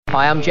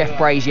Hi, I'm Jeff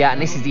Brazier,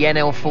 and this is the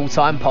NL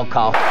Full-Time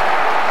Podcast.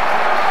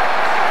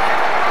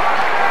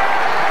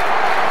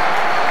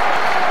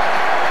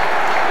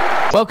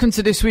 Welcome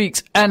to this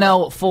week's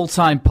NL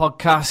Full-Time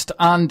Podcast,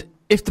 and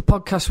if the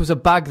podcast was a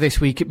bag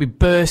this week, it'd be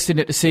bursting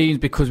at the seams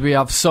because we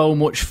have so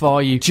much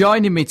for you.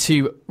 Joining me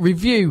to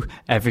review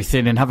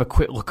everything and have a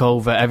quick look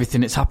over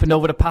everything that's happened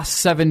over the past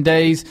 7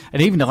 days,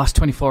 and even the last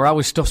 24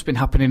 hours, stuff's been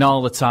happening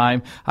all the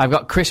time. I've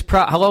got Chris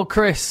Pratt. Hello,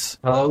 Chris.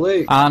 Hello,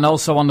 Luke. And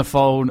also on the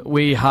phone,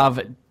 we have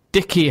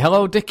Dickie.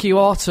 Hello, Dickie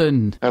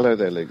Orton. Hello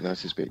there, Luke.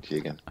 Nice to speak to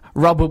you again.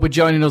 Rob will be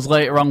joining us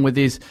later on with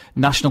his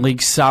National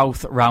League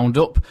South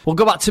roundup. We'll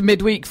go back to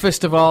midweek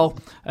first of all.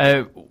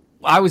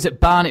 I was at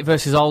Barnet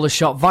versus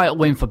Aldershot. Vital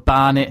win for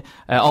Barnet.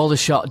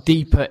 Aldershot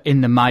deeper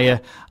in the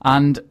mire.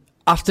 And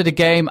after the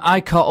game,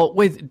 I caught up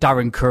with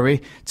Darren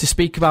Curry to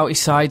speak about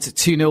his side's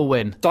 2-0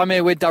 win. So I'm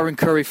here with Darren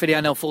Curry for the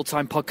NL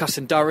Full-Time Podcast.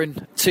 And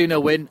Darren,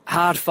 2-0 win.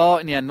 Hard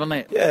fought in the end, wasn't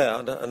it? Yeah,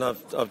 and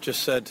I've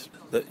just said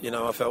that,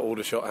 I felt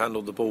Aldershot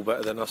handled the ball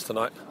better than us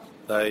tonight.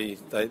 They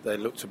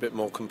looked a bit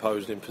more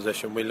composed in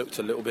possession. We looked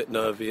a little bit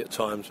nervy at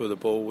times with the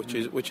ball, which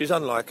is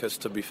unlike us,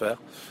 to be fair.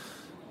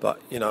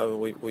 But,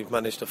 we've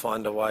managed to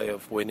find a way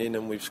of winning,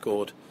 and we've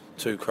scored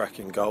 2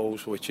 cracking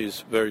goals, which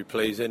is very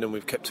pleasing, and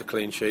we've kept a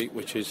clean sheet,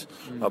 which is,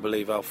 I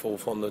believe, our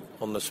 4th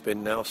on the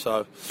spin now.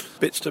 So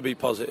bits to be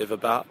positive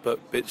about,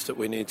 but bits that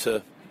we need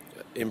to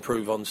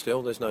improve on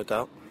still, there's no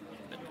doubt.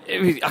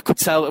 I could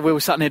tell we were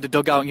sat near the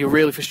dugout and you were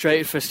really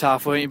frustrated first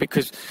half, weren't you?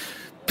 Because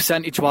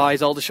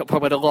percentage-wise, Aldershot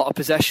probably had a lot of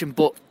possession,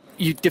 but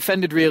you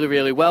defended really,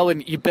 really well,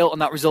 and you built on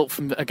that result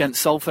from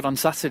against Salford on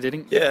Saturday,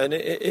 didn't you? Yeah, and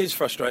it is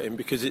frustrating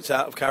because it's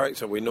out of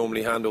character. We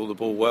normally handle the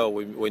ball well.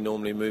 We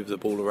normally move the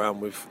ball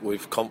around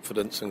with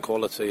confidence and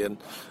quality, and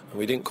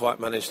we didn't quite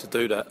manage to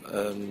do that.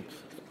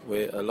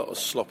 A lot of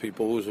sloppy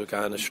balls were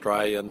going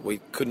astray, and we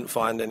couldn't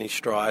find any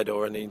stride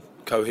or any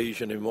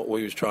cohesion in what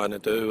we was trying to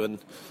do. And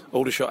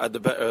Aldershot had the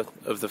better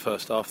of the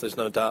first half. There's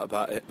no doubt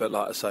about it. But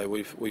like I say,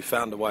 we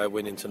found a way of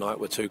winning tonight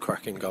with 2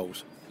 cracking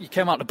goals. You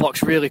came out the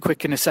box really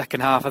quick in the second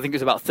half. I think it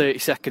was about 30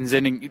 seconds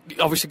in, and you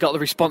obviously got the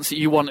response that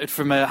you wanted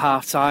from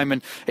half time,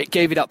 and it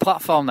gave you that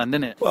platform then,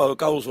 didn't it? Well,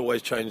 goals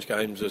always change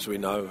games, as we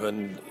know,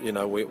 and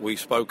we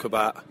spoke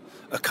about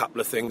a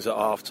couple of things at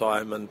half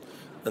time, and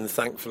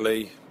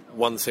thankfully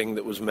one thing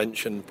that was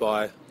mentioned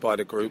by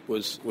the group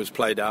was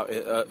played out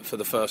for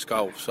the first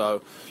goal.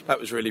 So that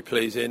was really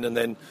pleasing, and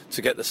then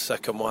to get the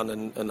second one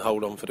and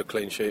hold on for the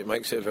clean sheet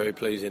makes it a very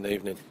pleasing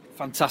evening.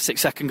 Fantastic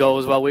second goal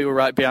as well. We were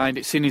right behind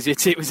it. As soon as he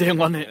hit it, was in,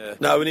 wasn't it? Yeah.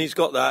 No, and he's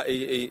got that.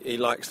 He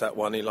likes that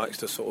one. He likes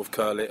to sort of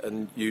curl it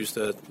and use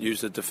the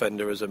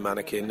defender as a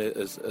mannequin,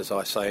 as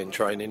I say in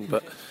training.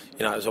 But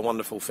it was a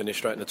wonderful finish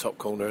straight in the top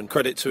corner. And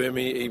credit to him,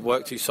 he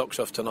worked his socks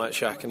off tonight,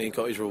 Shaq, and he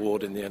got his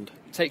reward in the end.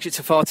 Takes you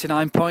to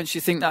 49 points. Do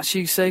you think that's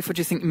you safe, or do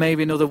you think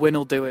maybe another win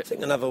will do it? I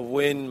think another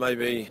win,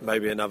 maybe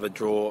another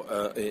draw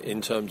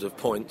in terms of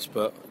points.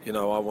 But I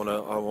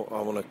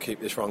want to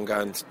keep this run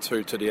going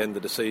through to the end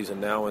of the season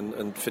now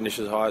and finish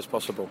as high as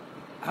possible.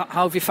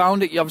 How have you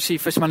found it? Obviously,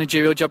 first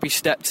managerial job, you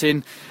stepped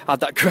in, had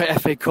that great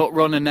FA Cup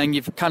run, and then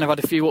you've kind of had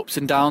a few ups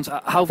and downs.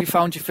 How have you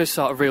found your first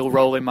sort of real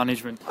role in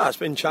management? It's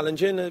been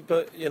challenging,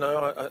 but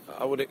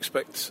I would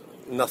expect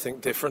nothing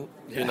different.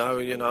 Yeah.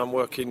 I'm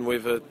working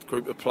with a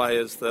group of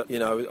players that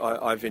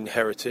I've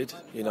inherited.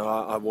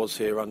 I was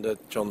here under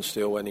John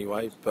Steele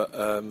anyway, but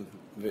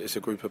it's a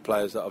group of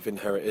players that I've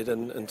inherited,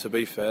 and to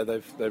be fair,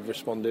 they've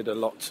responded a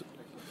lot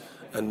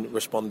and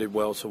responded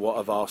well to what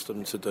I've asked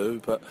them to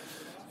do. But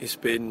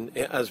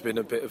it has been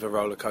a bit of a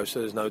roller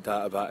coaster, there's no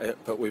doubt about it,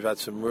 but we've had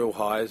some real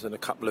highs and a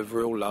couple of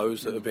real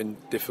lows that have been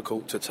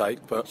difficult to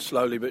take, but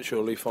slowly but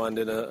surely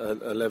finding a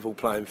level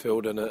playing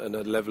field and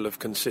a level of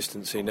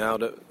consistency now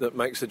that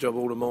makes the job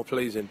all the more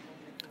pleasing.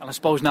 And I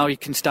suppose now you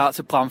can start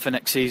to plan for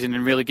next season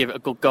and really give it a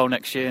good go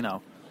next year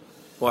now.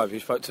 Why, have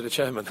you spoke to the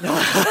chairman?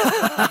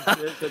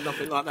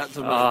 Nothing like that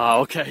to me.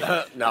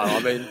 Okay. No, I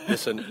mean,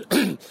 listen,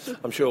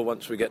 I'm sure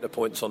once we get the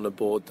points on the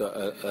board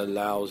that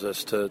allows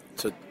us to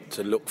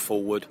look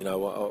forward,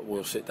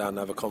 we'll sit down and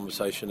have a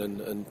conversation,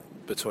 and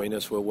between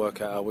us we'll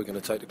work out how we're going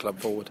to take the club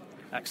forward.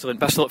 Excellent.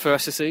 Best of luck for the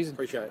rest of the season.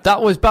 Appreciate it.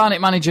 That was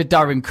Barnet manager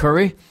Darren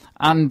Curry,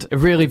 and a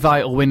really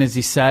vital win, as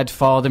he said,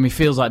 for them. He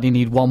feels like they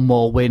need one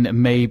more win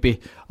and maybe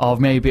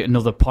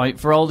another point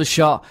for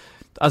Aldershot.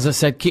 As I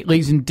said,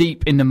 leaves them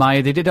deep in the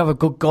mire. They did have a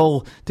good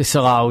goal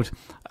disallowed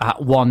at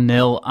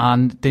 1-0,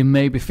 and they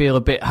maybe feel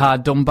a bit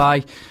hard done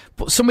by.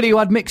 But somebody who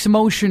had mixed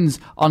emotions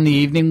on the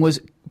evening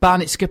was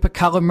Barnet skipper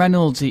Callum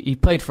Reynolds. He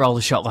played for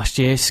Aldershot last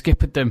year,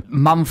 skippered them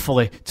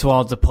manfully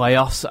towards the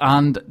playoffs,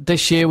 and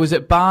this year was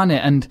at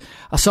Barnet, and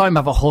I saw him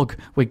have a hug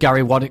with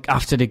Gary Waddock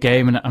after the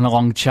game and a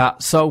long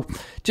chat. So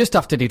just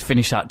after they'd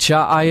finished that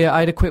chat, I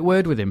had a quick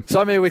word with him.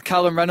 So I'm here with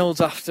Callum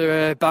Reynolds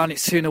after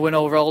Barnet's 2-0 win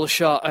over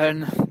Aldershot,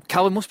 and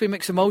Callum, must be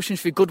mixed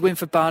emotions for a good win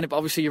for Barnet, but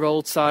obviously your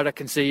old side, I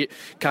can see it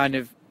kind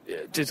of,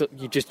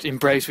 you just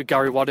embraced with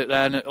Gary Waddock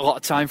there, and a lot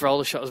of time for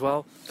Aldershot as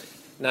well.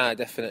 No,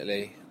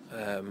 definitely.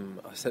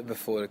 I said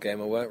before the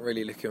game I weren't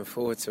really looking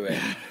forward to it.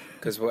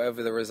 because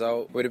whatever the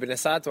result would have been a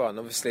sad one.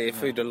 Obviously,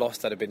 if we'd have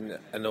lost, I'd have been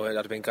annoyed. I'd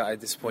have been gutted,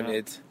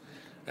 disappointed.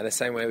 Yeah. And the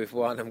same way we've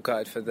won, I'm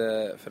gutted for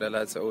the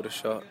lads at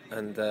Aldershot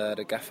and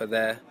the gaffer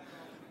there.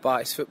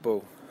 But it's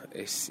football.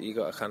 You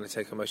got to kind of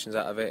take emotions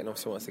out of it, and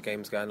also once the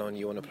game's going on,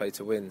 you want to play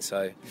to win.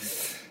 So,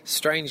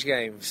 strange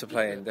games to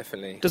play in,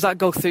 definitely. Does that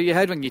go through your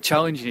head when you're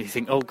challenging? You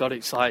think, oh God,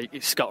 it's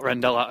Scott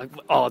Rendell.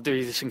 I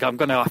do this, and I'm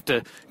going to have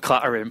to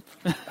clatter him.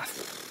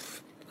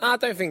 I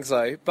don't think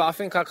so, but I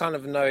think I kind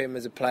of know him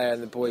as a player,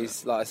 and the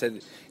boys, like I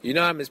said, you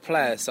know him as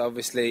players, so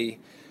obviously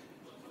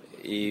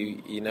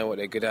you know what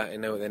they're good at, you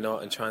know what they're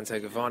not, and try and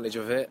take advantage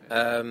of it.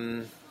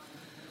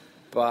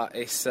 But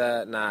it's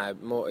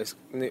it's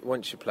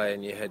once you play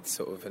in your head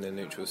sort of in a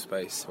neutral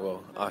space.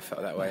 Well, I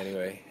felt that way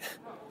anyway.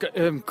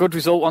 Good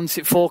result, once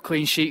it 4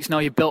 clean sheets. Now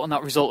you're built on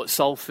that result at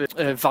Salford.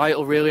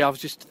 Vital, really. I was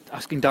just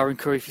asking Darren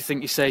Curry if you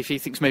think you're safe. He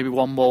thinks maybe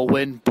one more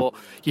win, but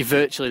you're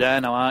virtually there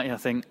now, aren't you? I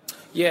think.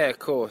 Yeah, of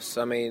course.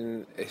 I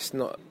mean, it's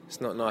not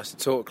nice to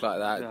talk like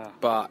that,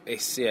 but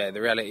the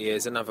reality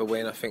is another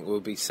win. I think we'll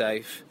be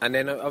safe, and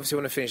then obviously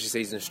want to finish the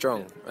season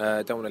strong.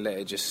 Don't want to let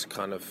it just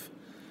kind of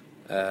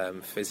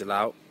fizzle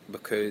out,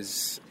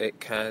 because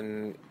it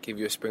can give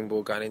you a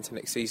springboard going into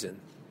next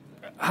season.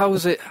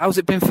 How's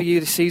it been for you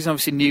this season?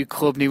 Obviously, new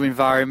club, new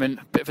environment,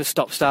 a bit of a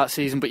stop-start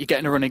season, but you're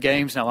getting a run of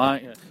games now,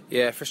 aren't you?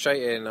 Yeah,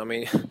 frustrating. I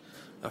mean,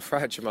 I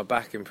fractured my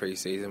back in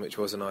pre-season, which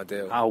wasn't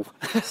ideal. Ow.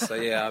 So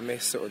yeah, I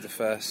missed sort of the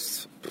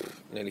first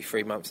nearly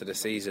 3 months of the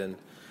season,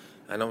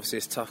 and obviously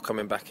it's tough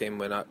coming back in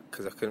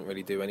because I couldn't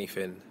really do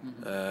anything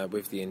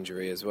with the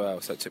injury as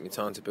well. So it took me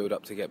time to build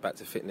up to get back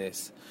to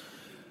fitness.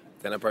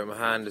 Then I broke my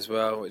hand as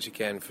well, which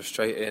again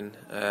frustrating.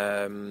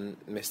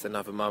 Missed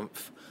another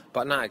month,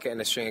 but now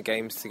getting a string of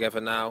games together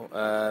now,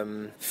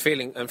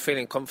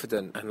 feeling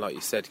confident, and like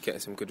you said, getting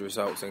some good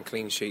results and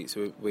clean sheets.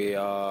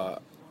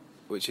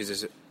 Which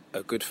is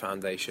a good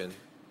foundation,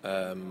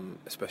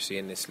 especially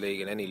in this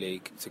league and any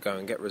league, to go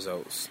and get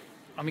results.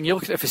 I mean, you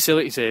look at the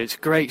facilities here, it's a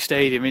great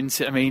stadium,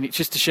 isn't it? I mean, it's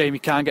just a shame you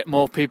can't get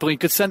more people. You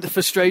could send the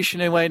frustration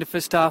away in the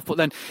first half, but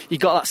then you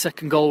got that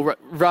second goal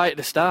right at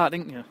the start,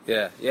 didn't you?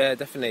 Yeah,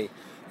 definitely.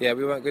 Yeah,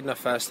 we weren't good enough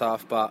first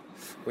half, but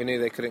we knew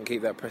they couldn't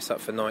keep that press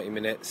up for 90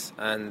 minutes.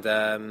 And,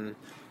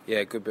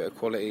 a good bit of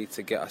quality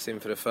to get us in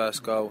for the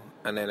first goal,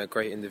 and then a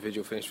great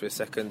individual finish for the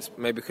second.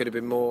 Maybe could have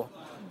been more,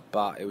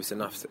 but it was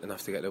enough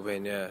to get the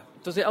win, yeah.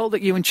 Does it help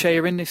that you and Che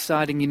are in this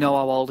side, and you know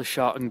how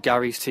Aldershot and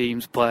Gary's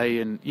teams play,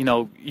 and you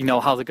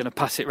know how they're going to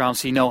pass it round,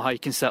 so you know how you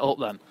can set up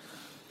then?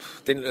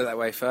 Didn't look that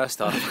way first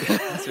half,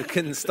 so we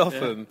couldn't stop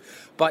them.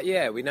 But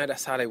yeah, we know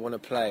that's how they want to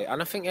play,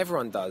 and I think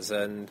everyone does.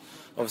 And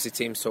obviously,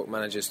 teams talk,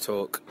 managers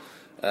talk.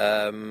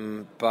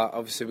 But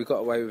obviously, we got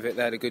away with it.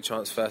 They had a good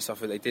chance first half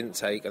that they didn't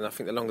take, and I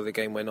think the longer the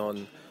game went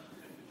on,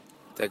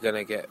 they're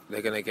gonna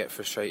get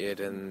frustrated,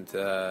 and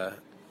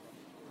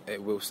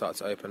it will start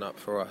to open up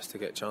for us to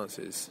get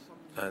chances.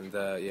 And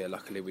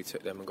luckily we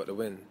took them and got the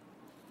win.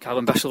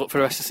 Callum, best of luck for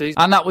the rest of the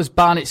season. And that was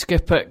Barnet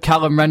skipper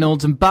Callum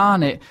Reynolds. And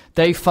Barnet,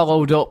 they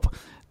followed up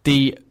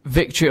the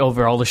victory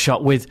over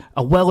Aldershot with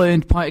a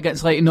well-earned point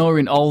against Leyton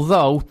Orient,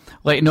 although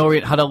Leyton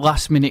Orient had a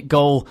last-minute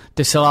goal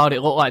disallowed.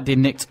 It looked like they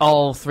nicked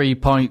all 3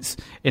 points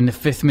in the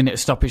 5th minute of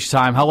stoppage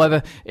time.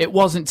 However, it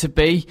wasn't to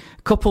be,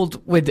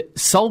 coupled with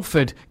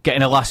Salford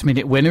getting a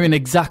last-minute winner in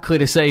exactly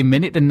the same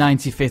minute, the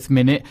 95th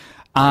minute,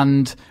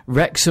 and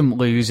Wrexham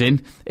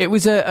losing. It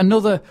was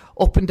another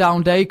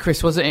up-and-down day,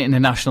 Chris, wasn't it, in the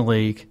National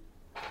League?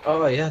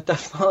 Oh, yeah,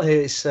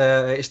 definitely. It's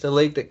the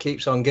league that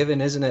keeps on giving,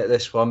 isn't it,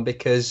 this one?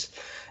 Because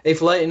if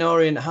Leyton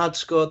Orient had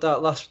scored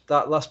that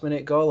last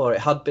minute goal, or it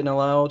had been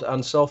allowed,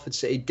 and Salford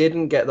City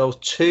didn't get those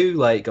 2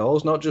 late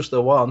goals, not just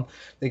the one,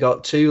 they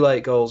got 2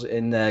 late goals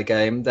in their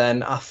game,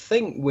 then I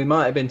think we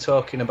might have been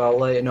talking about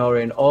Leyton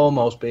Orient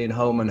almost being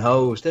home and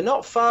hosed. They're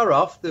not far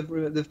off.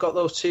 They've got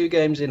those 2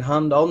 games in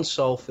hand on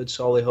Salford,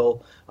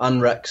 Solihull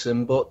and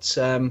Wrexham, but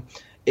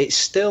it's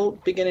still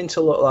beginning to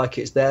look like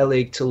it's their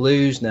league to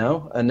lose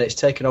now, and it's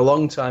taken a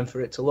long time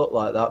for it to look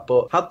like that.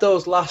 But had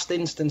those last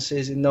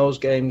instances in those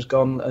games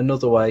gone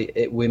another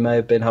way, we may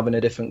have been having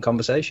a different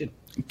conversation.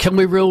 Can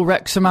we rule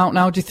Wrexham out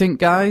now, do you think,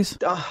 guys?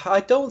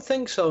 I don't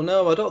think so,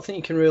 no. I don't think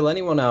you can rule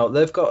anyone out.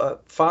 They've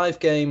got 5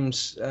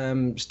 games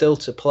still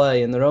to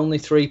play, and they're only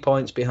 3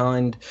 points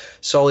behind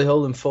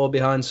Solihull and 4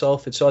 behind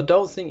Salford, so I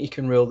don't think you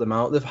can rule them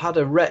out. They've had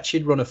a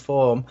wretched run of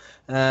form.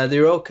 They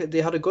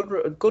had a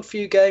good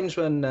few games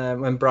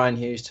when Brian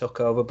Hughes took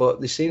over,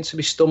 but they seem to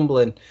be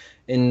stumbling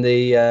in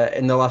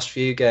the last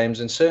few games,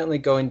 and certainly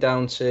going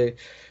down to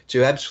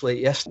Ebbsfleet,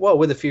 yes. Well,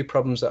 with a few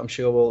problems that I'm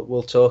sure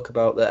we'll talk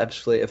about that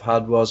Ebbsfleet have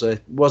had, was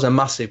a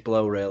massive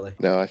blow, really.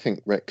 No, I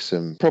think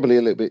Wrexham probably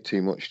a little bit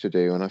too much to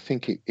do, and I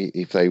think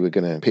if they were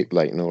going to pick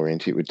Leyton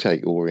Orient, it would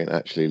take Orient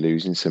actually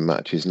losing some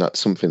matches, and that's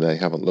something they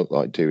haven't looked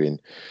like doing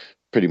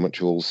pretty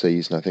much all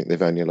season. I think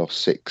they've only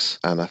lost 6,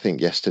 and I think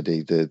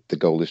yesterday the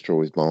goalless draw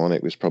with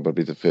Barnet was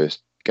probably the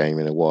first game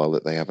in a while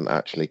that they haven't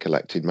actually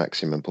collected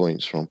maximum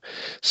points from.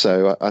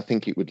 So I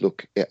think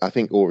I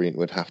think Orient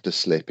would have to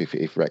slip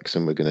if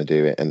Wrexham were going to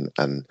do it,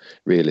 and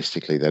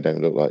realistically they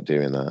don't look like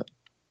doing that.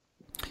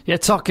 Yeah,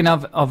 talking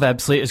of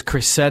Ebbsfleet, as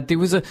Chris said, there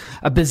was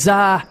a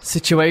bizarre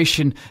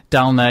situation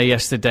down there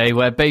yesterday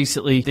where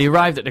basically they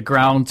arrived at the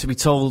ground to be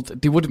told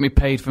they wouldn't be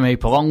paid from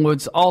April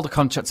onwards. All the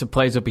contracted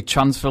players would be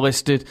transfer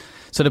listed.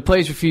 So the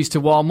players refused to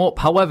warm up.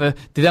 However,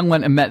 they then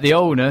went and met the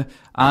owner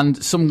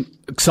and some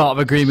sort of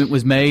agreement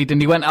was made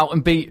and he went out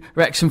and beat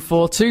Wrexham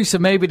 4-2. So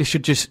maybe they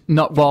should just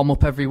not warm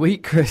up every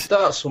week, Chris.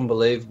 That's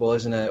unbelievable,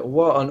 isn't it?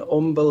 What an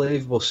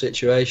unbelievable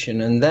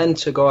situation. And then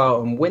to go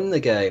out and win the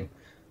game.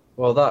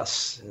 Well,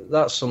 that's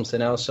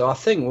something else. So I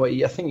think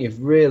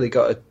you've really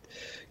got to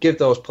give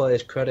those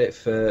players credit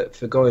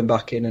for going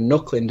back in and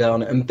knuckling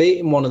down and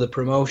beating one of the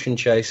promotion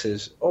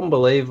chasers.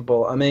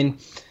 Unbelievable. I mean,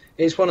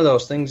 it's one of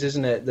those things,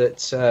 isn't it,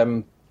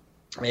 that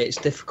it's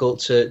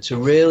difficult to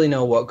really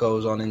know what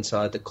goes on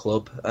inside the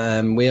club.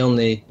 We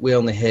only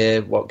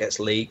hear what gets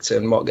leaked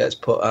and what gets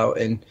put out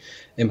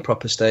in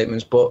proper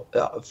statements.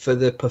 But for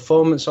the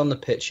performance on the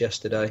pitch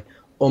yesterday,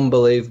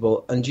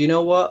 unbelievable. And do you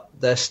know what?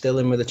 They're still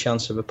in with a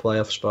chance of a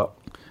playoff spot.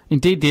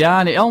 Indeed they are.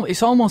 And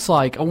it's almost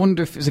like, I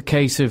wonder if it's a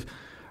case of,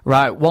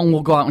 right, one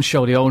will go out and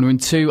show the owner,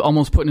 and two,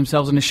 almost putting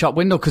themselves in the shop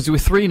window, because they were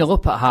 3-0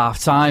 up at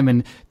half-time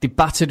and they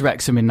battered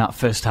Wrexham in that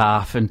first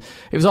half. And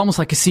it was almost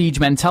like a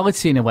siege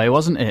mentality in a way,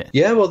 wasn't it?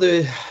 Yeah, well,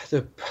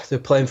 they're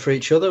playing for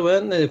each other,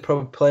 weren't they? They're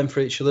probably playing for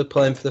each other,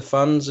 playing for the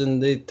fans.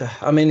 And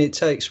it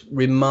takes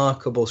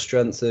remarkable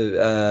strength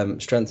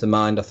of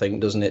mind, I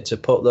think, doesn't it, to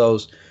put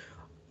those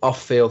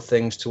off-field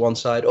things to one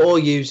side, or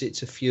use it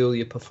to fuel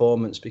your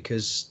performance,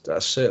 because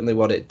that's certainly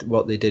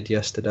what they did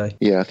yesterday.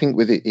 Yeah, I think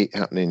with it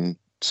happening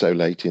so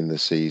late in the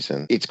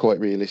season, it's quite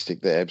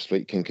realistic that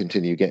Ebbsfleet can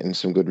continue getting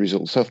some good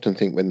results. I often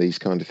think when these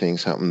kind of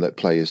things happen that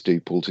players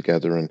do pull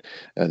together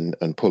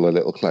and pull a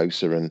little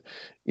closer, and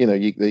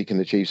they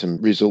can achieve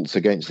some results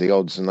against the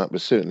odds, and that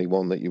was certainly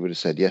one that you would have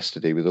said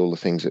yesterday with all the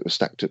things that were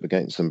stacked up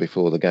against them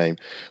before the game.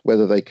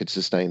 Whether they could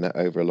sustain that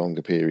over a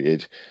longer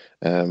period,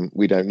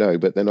 we don't know,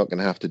 but they're not going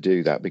to have to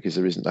do that because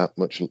there isn't that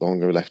much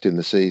longer left in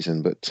the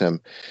season. But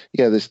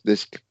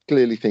there's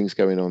clearly things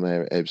going on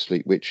there at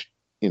Ebbsfleet which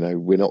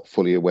we're not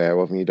fully aware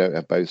of, and you don't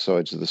have both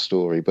sides of the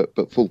story, but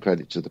full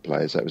credit to the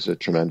players. That was a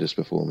tremendous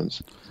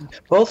performance.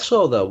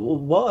 Also, though,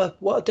 what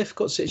a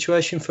difficult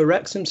situation for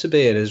Wrexham to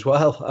be in as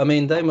well. I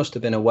mean, they must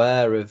have been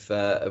aware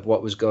of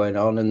what was going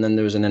on, and then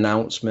there was an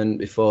announcement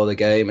before the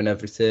game and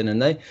everything,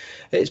 and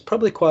it's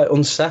probably quite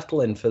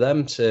unsettling for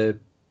them to.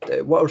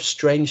 What a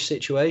strange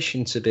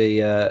situation to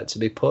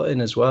be put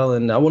in as well,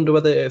 and I wonder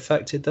whether it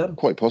affected them.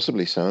 Quite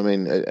possibly so. I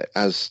mean,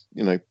 as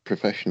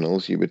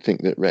professionals, you would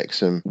think that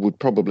Wrexham would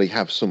probably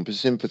have some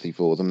sympathy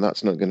for them.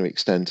 That's not going to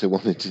extend to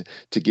wanting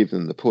to give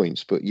them the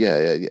points, but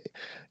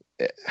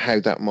how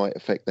that might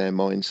affect their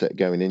mindset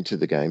going into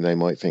the game. They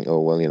might think,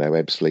 oh well,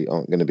 Ebbsfleet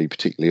aren't going to be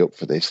particularly up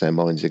for this. Their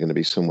minds are going to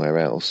be somewhere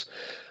else.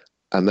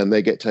 And then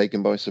they get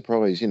taken by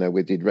surprise.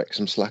 Did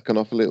Wrexham slacken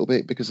off a little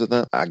bit because of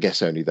that? I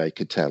guess only they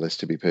could tell us,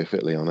 to be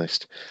perfectly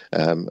honest.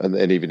 And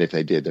even if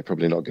they did, they're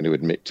probably not going to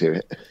admit to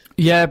it.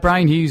 Yeah,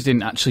 Brian Hughes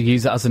didn't actually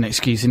use that as an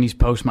excuse in his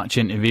post-match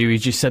interview. He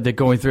just said they're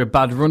going through a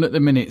bad run at the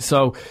minute.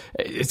 So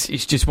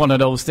it's just one of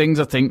those things,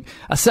 I think.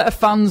 A set of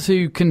fans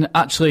who can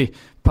actually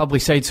probably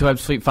say to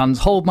Ebbsfleet fans,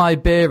 hold my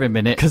beer a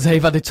minute, because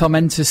they've had a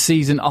tormentous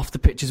season off the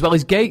pitch as well,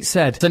 as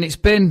Gateshead. And it's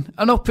been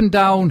an up and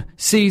down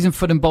season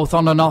for them both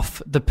on and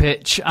off the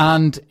pitch,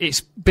 and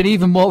it's been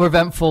even more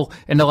eventful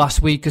in the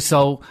last week or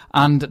so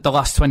and the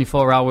last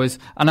 24 hours.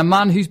 And a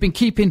man who's been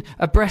keeping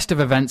abreast of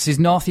events is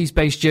North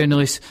East-based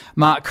journalist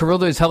Mark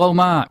Carruthers. Hello,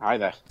 Mark. Hi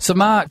there. So,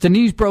 Mark, the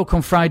news broke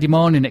on Friday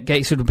morning that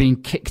Gateshead were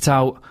being kicked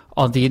out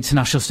of the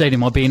International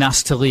Stadium, or being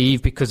asked to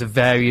leave because of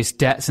various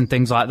debts and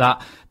things like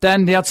that.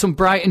 Then they had some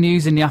brighter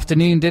news in the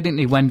afternoon, didn't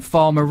they, when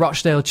former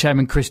Rochdale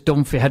chairman Chris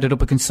Dunphy headed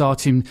up a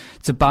consortium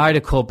to buy the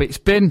club. It's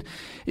been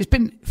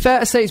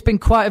fair to say it's been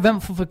quite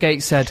eventful for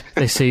Gateshead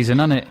this season,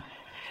 hasn't it?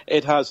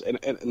 It has, and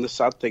the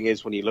sad thing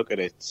is when you look at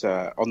it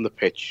on the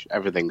pitch,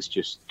 everything's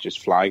just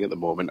flying at the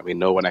moment. I mean,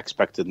 no one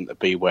expected them to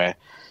be where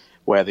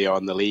they are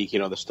in the league.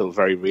 They're still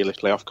very real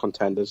playoff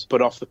contenders.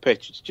 But off the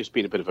pitch, it's just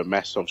been a bit of a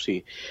mess.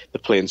 Obviously, the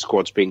playing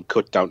squad's been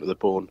cut down to the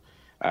bone.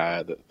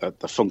 They're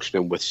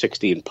functioning with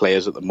 16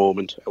 players at the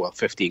moment. Well,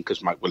 15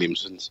 because Mike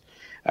Williamson's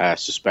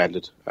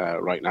suspended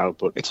right now.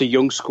 But it's a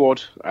young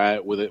squad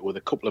with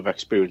a couple of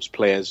experienced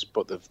players,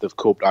 but they've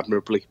coped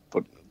admirably.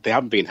 But they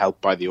haven't been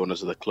helped by the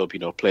owners of the club.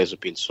 Players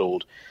have been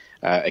sold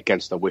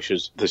against their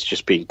wishes. There's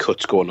just been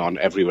cuts going on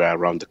everywhere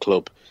around the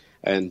club.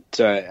 And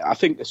I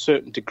think a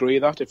certain degree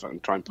of that, if I can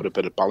try and put a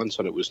bit of balance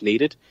on it, was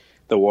needed.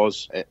 There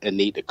was a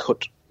need to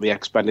cut the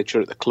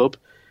expenditure at the club,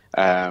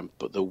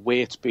 but the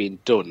way it's been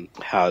done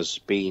has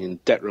been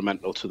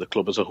detrimental to the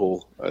club as a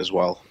whole as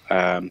well.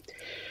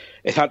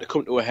 It had to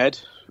come to a head,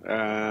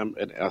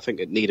 and I think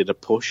it needed a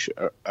push.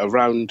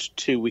 Around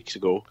 2 weeks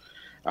ago,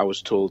 I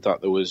was told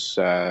that there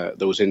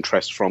was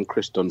interest from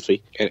Chris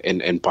Dunphy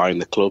in buying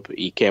the club.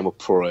 He came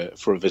up for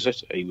a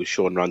visit. He was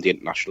shown around the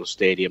International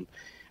Stadium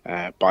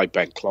by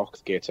Ben Clark,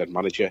 the Gateshead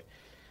manager,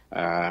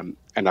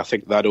 And I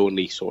think that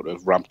only sort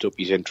of ramped up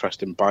his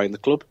interest in buying the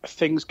club.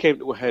 Things came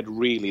to a head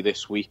really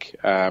this week.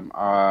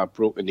 I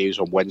broke the news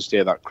on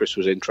Wednesday that Chris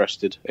was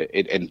interested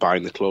in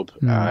buying the club.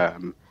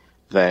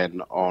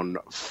 Then on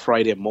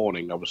Friday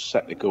morning, I was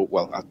set to go.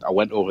 Well, I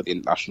went over to the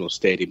International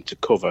Stadium to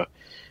cover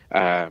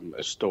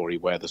a story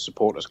where the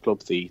Supporters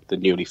Club, the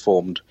newly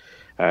formed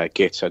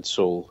Gateshead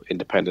Soul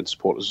Independent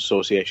Supporters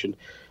Association,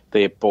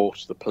 they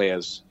bought the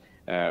players'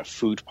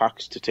 food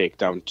packs to take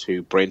down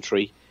to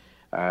Braintree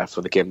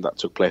for the game that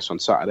took place on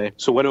Saturday.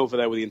 So went over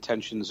there with the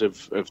intentions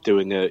of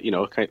doing a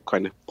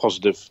kind of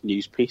positive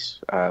news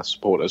piece,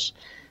 supporters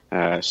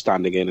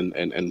standing in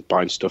and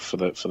buying stuff for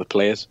the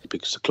players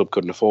because the club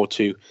couldn't afford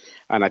to.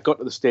 And I got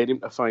to the stadium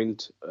to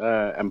find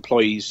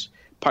employees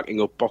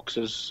packing up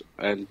boxes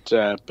and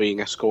being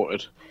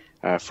escorted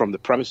from the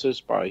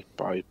premises by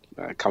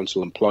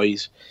council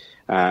employees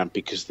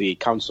because the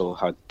council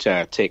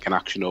had taken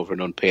action over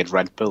an unpaid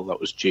rent bill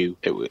that was due.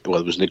 There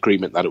was an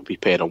agreement that it would be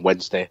paid on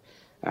Wednesday,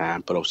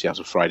 but obviously as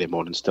of Friday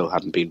morning still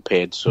hadn't been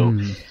paid. So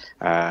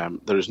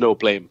there is no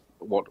blame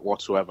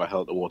whatsoever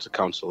held towards the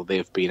council.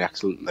 They've been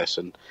excellent in this,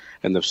 and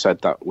they've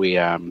said that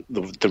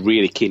they're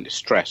really keen to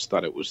stress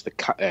that it was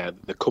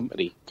the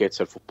company,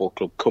 Gateshead Football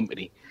Club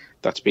company,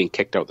 that's being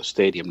kicked out of the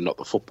stadium, not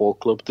the football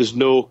club. There's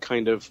no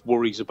kind of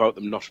worries about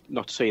them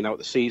not seeing out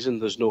the season.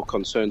 There's no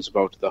concerns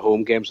about the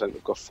home games. I think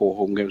we've got 4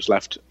 home games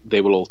left.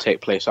 They will all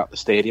take place at the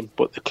stadium,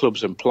 but the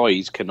club's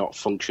employees cannot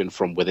function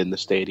from within the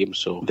stadium,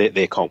 so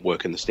they can't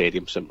work in the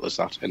stadium, simple as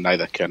that, and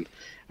neither can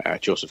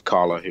Joseph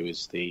Carla, who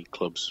is the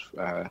club's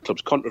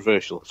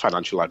controversial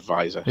financial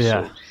advisor.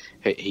 Yeah.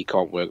 So he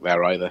can't work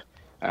there either.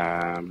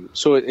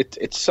 So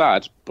it's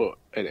sad,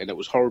 and it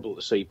was horrible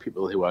to see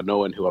people who I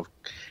know and who I've,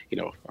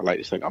 I like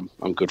to think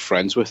I'm good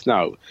friends with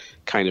now,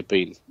 kind of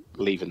been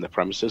leaving the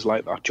premises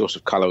like that.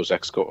 Joseph Carla was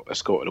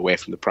escorted away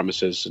from the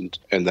premises,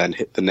 and then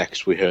the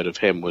next we heard of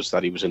him was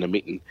that he was in a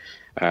meeting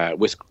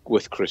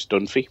with Chris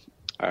Dunphy.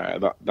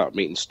 That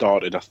meeting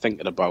started, I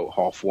think, at about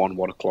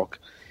 1 o'clock.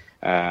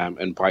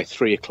 And by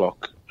 3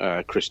 o'clock,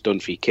 Chris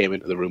Dunphy came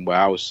into the room where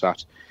I was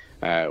sat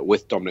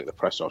with Dominic, the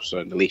press officer,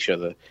 and Alicia,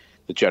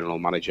 the general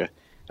manager,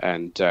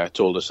 and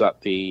told us that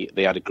they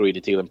had agreed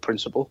a deal in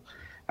principle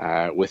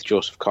with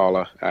Joseph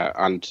Carla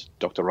and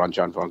Dr.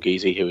 Ranjan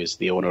Varghese, who is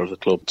the owner of the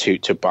club,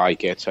 to buy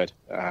Gateshead.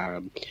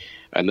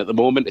 And at the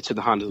moment, it's in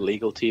the hands of the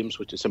legal teams,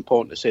 which is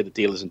important to say. The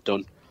deal isn't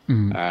done.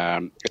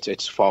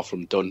 It's far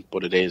from done,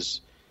 but it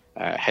is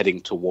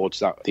heading towards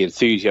that. The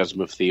enthusiasm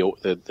of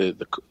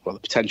the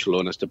potential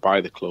owners to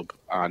buy the club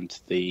and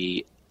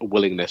the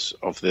willingness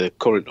of the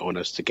current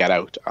owners to get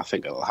out, I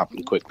think it'll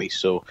happen quickly.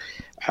 So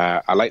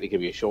I'd like to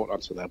give you a short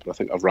answer there, but I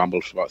think I've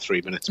rambled for about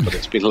 3 minutes, but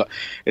it's been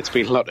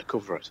a lot to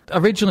cover it.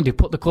 Originally they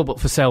put the club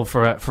up for sale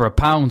for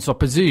 £1, so I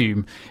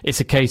presume it's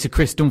a case of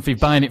Chris Dunphy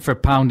buying it for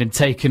 £1 and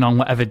taking on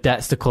whatever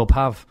debts the club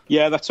have.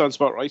 Yeah, that sounds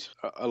about right.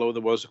 Although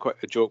there was quite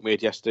a joke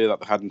made yesterday that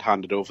they hadn't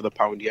handed over the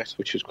 £1 yet,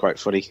 which was quite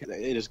funny.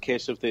 It is a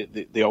case of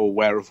they are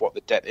aware of what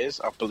the debt is,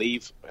 I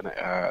believe, and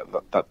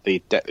that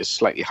the debt is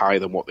slightly higher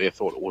than what they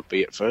thought it would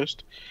be at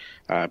first.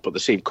 But they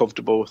seem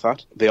comfortable with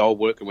that. They are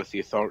working with the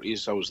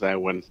authorities. I was there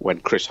when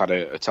Chris had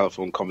a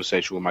telephone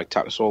conversation with Mike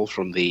Tattersall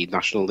from the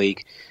National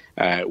League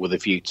with a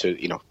view to,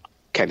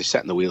 kind of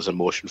setting the wheels in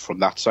motion from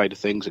that side of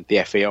things. And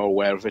the FA are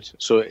aware of it.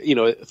 So,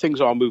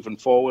 things are moving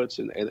forwards.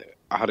 And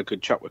I had a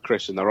good chat with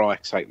Chris, and there are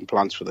exciting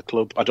plans for the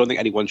club. I don't think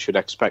anyone should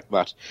expect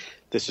that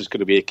this is going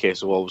to be a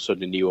case of all of a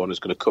sudden a new owner is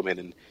going to come in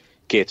and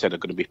Gateshead are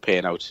going to be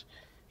paying out,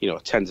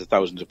 tens of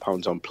thousands of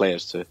pounds on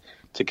players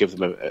to give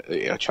them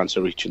a chance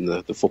of reaching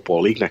the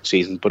Football League next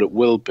season. But it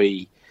will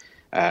be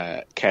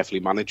carefully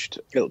managed.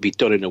 It'll be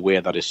done in a way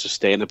that is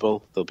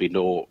sustainable. There'll be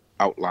no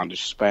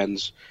outlandish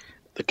spends.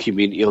 The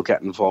community will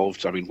get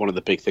involved. I mean, one of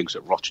the big things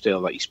at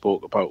Rochdale that he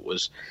spoke about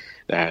was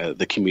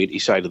the community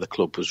side of the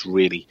club was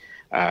really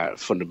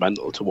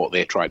fundamental to what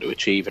they're trying to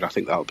achieve, and I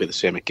think that'll be the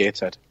same at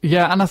Gateshead.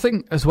 Yeah, and I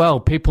think as well,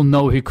 people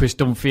know who Chris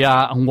Dunphy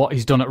are and what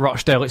he's done at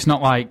Rochdale. It's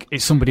not like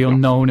it's somebody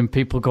unknown and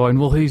people going,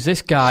 well, who's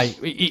this guy?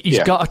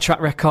 He's got a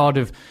track record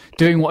of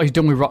doing what he's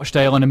done with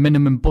Rochdale on a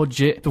minimum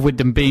budget, with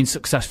them being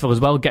successful as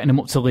well, getting them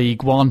up to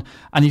League One,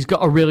 and he's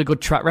got a really good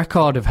track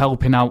record of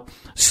helping out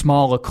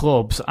smaller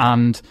clubs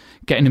and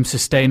getting them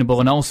sustainable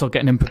and also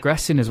getting them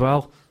progressing as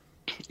well.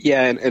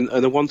 Yeah, and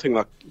the one thing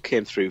that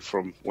came through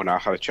from when I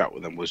had a chat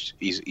with him was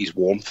his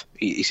warmth.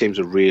 He seems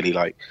a really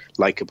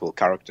likeable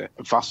character,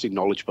 vastly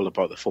knowledgeable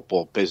about the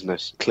football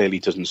business. Clearly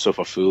doesn't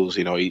suffer fools.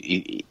 He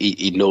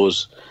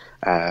knows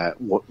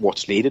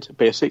what's needed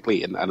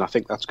basically, and I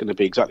think that's going to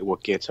be exactly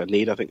what Gateshead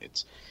need. I think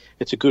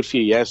it's a good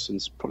few years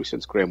since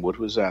Graham Wood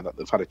was there that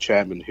they've had a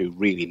chairman who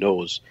really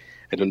knows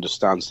and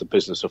understands the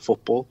business of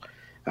football.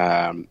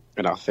 And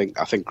I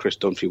think Chris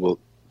Dunphy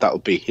that'll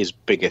be his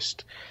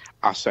biggest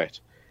asset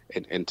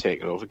in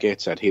taking over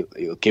Gateshead.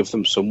 He'll give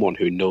them someone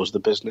who knows the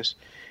business,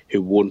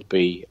 who won't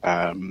be,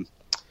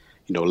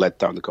 led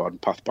down the garden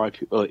path by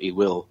people. He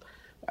will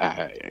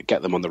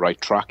get them on the right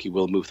track. He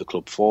will move the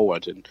club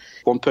forward. And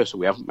one person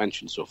we haven't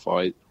mentioned so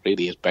far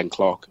really is Ben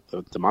Clark,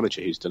 the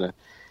manager, who's done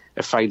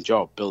a fine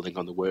job building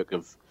on the work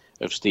of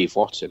of Steve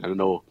Watson. And I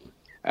know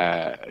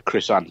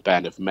Chris and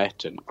Ben have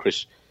met, and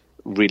Chris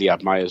really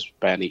admires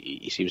Ben.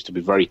 He seems to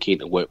be very keen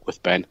to work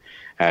with Ben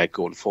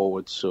going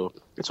forward. So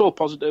it's all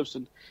positives,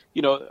 and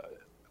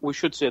we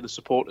should say the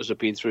supporters have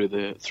been through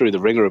the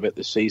ringer a bit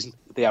this season.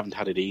 They haven't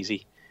had it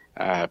easy,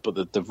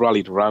 but they've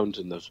rallied around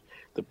and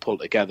they've pulled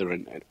together,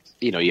 and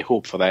you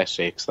hope for their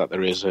sakes that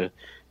there is a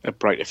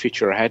brighter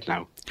future ahead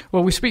now.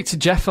 Well, we speak to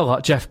Jeff a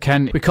lot, Jeff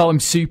Kent. We call him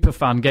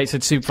Superfan.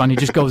 Gateshead Superfan. He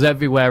just goes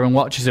everywhere and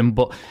watches him.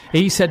 But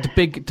he said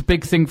the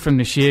big thing from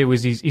this year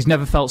was he's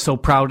never felt so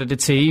proud of the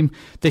team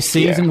this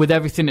season with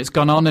everything that's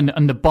gone on,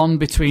 and the bond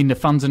between the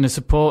fans and the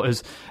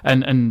supporters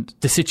and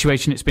the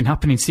situation that's been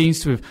happening seems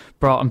to have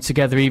brought them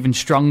together even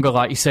stronger,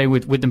 like you say,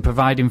 with them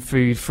providing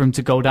food for him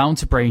to go down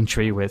to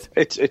Braintree with.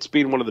 It's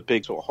been one of the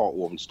big sort of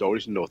heartwarming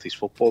stories in North East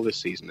football this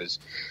season, is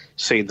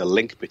seeing the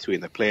link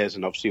between the players,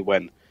 and obviously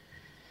when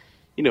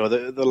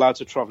the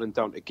lads are travelling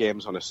down to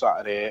games on a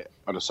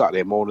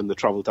Saturday morning. They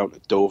travel down to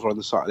Dover on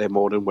the Saturday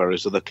morning,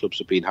 whereas other clubs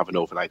have been having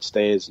overnight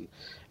stays, and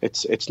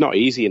it's not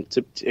easy. And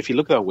if you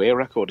look at their away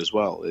record as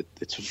well,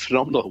 it's a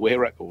phenomenal away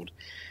record.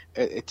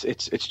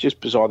 It's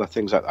just bizarre that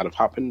things like that have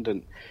happened,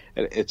 and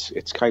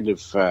it's kind of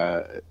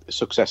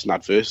success and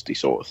adversity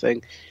sort of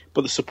thing.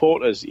 But the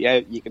supporters,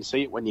 you can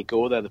see it when you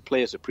go there. The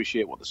players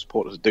appreciate what the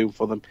supporters are doing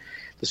for them.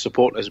 The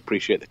supporters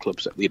appreciate the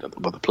clubs that lead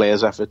the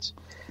players' efforts.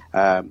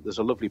 There's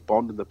a lovely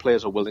bond, and the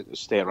players are willing to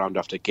stay around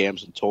after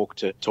games and talk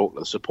to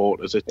the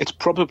supporters. It's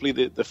probably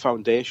the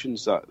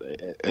foundations that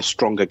a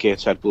stronger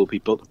Gateshead will be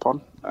built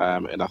upon.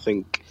 And I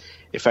think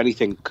if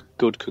anything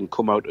good can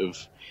come out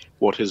of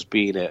what has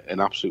been an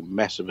absolute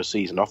mess of a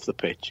season off the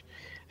pitch,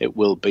 it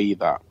will be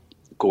that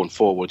going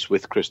forwards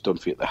with Chris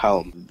Dunphy at the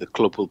helm, the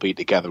club will be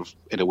together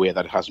in a way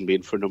that it hasn't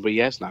been for a number of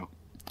years now.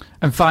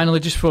 And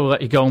finally, just before we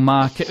let you go,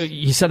 Mark,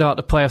 you said about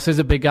the playoffs is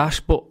a big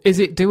ask, but is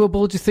it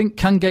doable, do you think?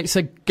 Can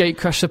Gateshead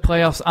gatecrash the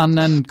playoffs and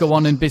then go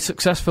on and be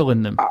successful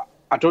in them?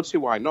 I don't see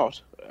why not.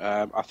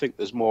 I think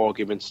there's more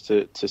arguments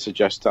to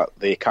suggest that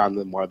they can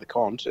than why they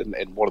can't,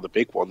 and one of the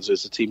big ones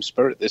is the team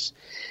spirit. This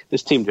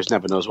team just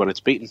never knows when it's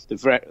beaten.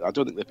 I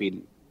don't think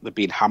they've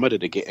been hammered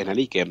in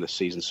any game this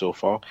season so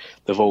far.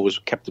 They've always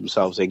kept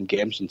themselves in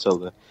games until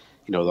the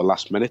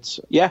last minutes.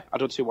 Yeah, I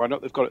don't see why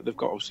not. They've got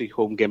obviously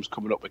home games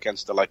coming up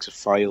against the likes of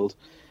Fylde,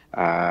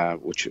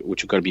 which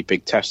are going to be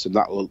big tests, and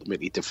that will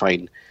ultimately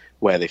define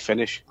where they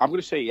finish. I'm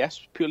going to say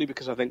yes, purely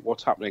because I think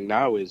what's happening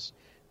now is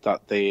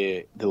that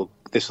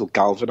this will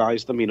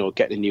galvanise them.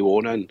 Getting a new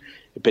owner and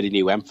a bit of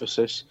new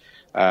emphasis,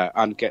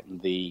 and getting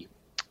the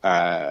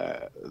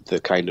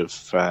kind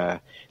of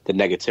the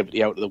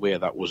negativity out of the way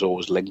that was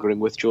always lingering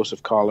with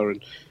Joseph Carla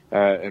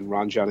and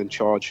Ranjan in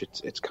charge.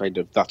 It's kind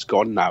of that's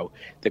gone now.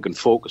 They can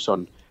focus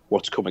on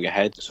what's coming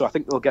ahead. So I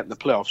think they'll get in the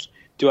playoffs.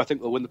 Do I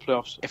think they'll win the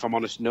playoffs? If I'm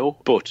honest, no.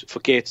 But for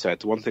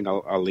Gateshead, the one thing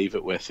I'll leave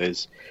it with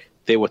is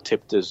they were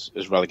tipped as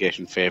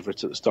relegation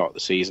favourites at the start of the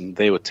season.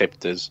 They were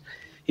tipped as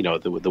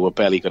they were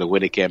barely going to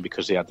win again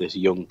because they had this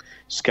young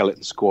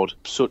skeleton squad.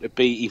 So to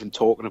be even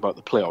talking about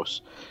the playoffs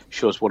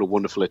shows what a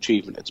wonderful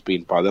achievement it's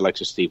been by the likes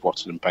of Steve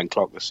Watson and Ben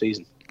Clark this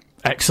season.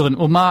 Excellent.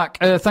 Well, Mark,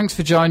 thanks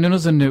for joining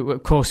us, and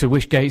of course we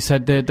wish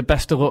Gateshead the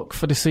best of luck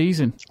for the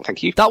season.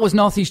 Thank you. That was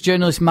North East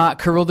journalist Mark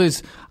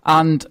Carruthers,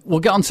 and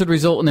we'll get on to the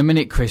result in a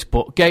minute, Chris,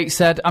 but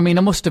Gateshead, I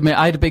must admit,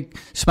 I had a big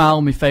smile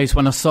on my face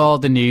when I saw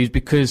the news,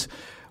 because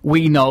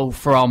we know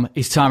from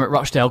his time at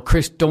Rochdale,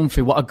 Chris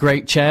Dunphy, what a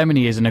great chairman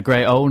he is and a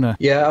great owner.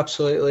 Yeah,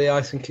 absolutely.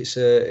 I think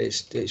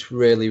it's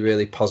really,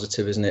 really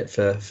positive, isn't it,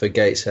 for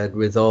Gateshead,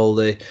 with all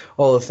the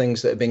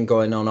things that have been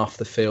going on off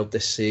the field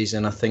this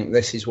season. I think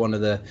this is one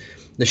of the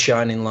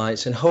shining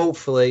lights, and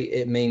hopefully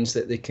it means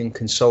that they can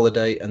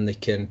consolidate and they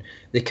can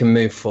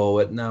move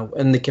forward now,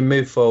 and they can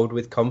move forward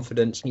with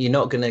confidence. You're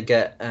not going to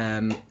get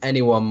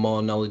anyone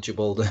more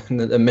knowledgeable than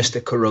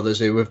Mr. Carruthers,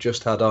 who we've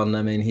just had on.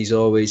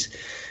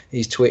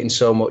 He's tweeting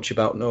so much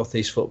about North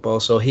East football,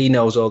 so he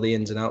knows all the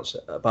ins and outs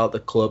about the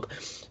club.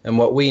 And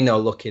what we know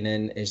looking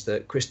in is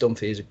that Chris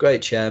Dunphy is a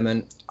great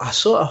chairman. I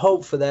sort of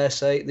hope for their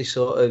sake they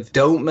sort of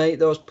don't make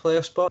those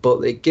playoff spots, but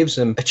it gives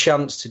them a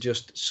chance to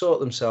just sort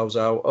themselves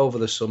out over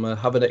the summer,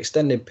 have an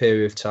extended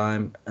period of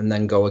time, and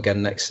then go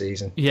again next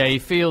season. Yeah, you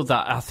feel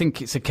that. I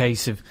think it's a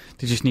case of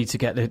they just need to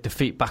get the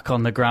feet back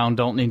on the ground,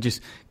 don't they, and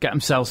just get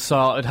themselves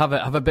sorted, have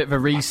a bit of a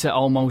reset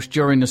almost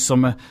during the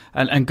summer,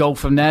 and go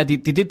from there. They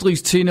did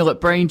lose 2-0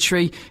 at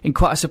Braintree in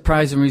quite a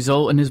surprising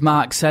result, and as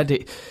Mark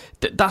said,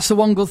 that's the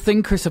one good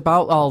thing, Chris,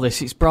 about all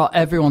this. It's brought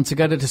everyone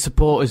together. The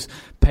supporters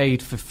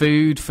paid for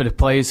food for the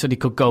players so they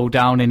could go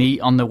down and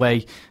eat on the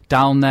way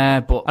down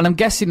there. And I'm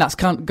guessing that's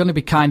going to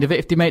be kind of it.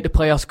 If they make the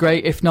playoffs,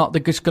 great. If not,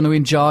 they're just going to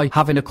enjoy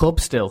having a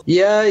club still.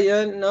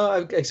 Yeah,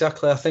 no,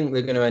 exactly. I think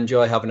they're going to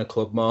enjoy having a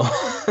club more,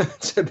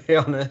 to be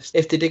honest.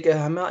 If they did,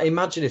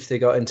 imagine if they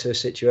got into a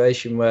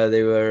situation where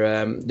they were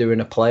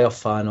in a playoff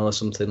final or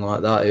something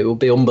like that. It would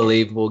be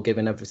unbelievable,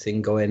 given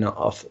everything going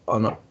off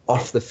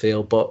the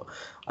field. But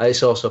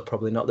it's also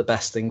probably not the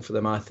best thing for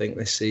them, I think,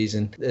 this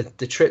season.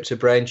 The trip to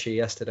Braintree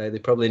yesterday, they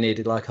probably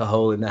needed like a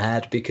hole in the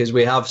head, because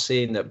we have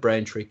seen that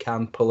Braintree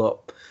can pull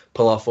up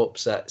pull off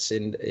upsets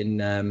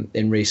in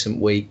recent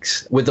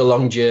weeks. With the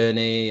long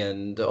journey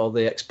and all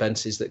the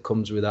expenses that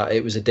comes with that,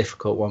 it was a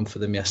difficult one for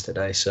them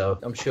yesterday. So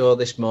I'm sure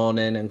this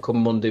morning and come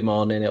Monday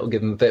morning, it'll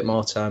give them a bit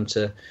more time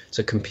to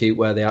compute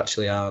where they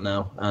actually are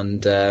now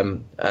and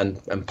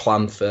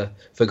plan for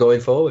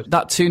going forward.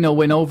 That 2-0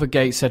 win over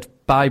Gateshead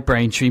by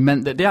Braintree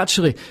meant that they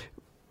actually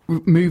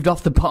moved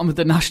off the bottom of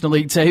the National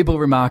League table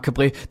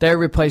remarkably. They're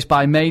replaced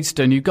by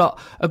Maidstone, who got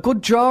a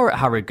good draw at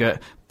Harrogate,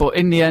 but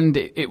in the end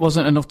it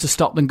wasn't enough to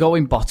stop them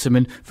going bottom.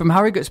 And from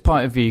Harrogate's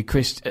point of view,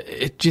 Chris,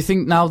 do you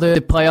think now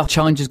the playoff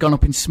challenge has gone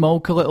up in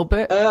smoke a little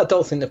bit? I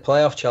don't think the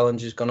playoff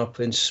challenge has gone up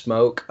in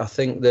smoke. I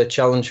think the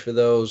challenge for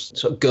those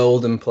sort of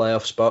golden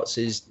playoff spots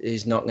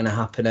is not going to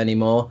happen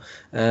anymore.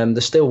 They're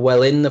still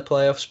well in the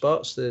playoff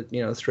spots.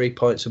 They're 3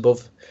 points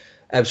above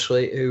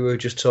Ebbsfleet, who we were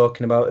just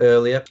talking about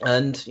earlier.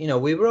 And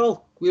we were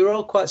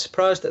all quite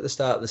surprised at the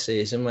start of the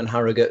season when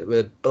Harrogate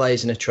were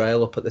blazing a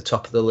trail up at the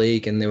top of the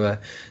league, and they were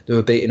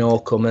beating all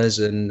comers,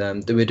 and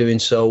they were doing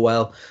so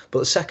well. But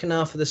the second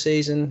half of the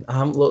season, I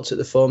haven't looked at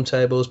the form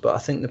tables, but I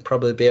think they'll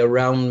probably be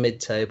around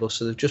mid-table,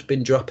 so they've just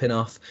been dropping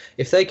off.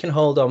 If they can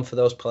hold on for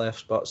those playoff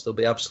spots, they'll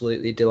be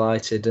absolutely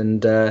delighted,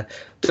 and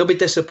they'll be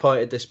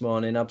disappointed this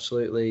morning,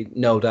 absolutely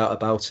no doubt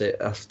about it,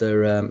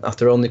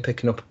 after only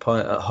picking up a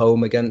point at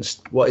home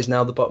against what is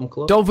now the bottom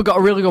club. Dover got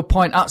a really good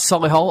point at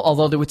Solihull,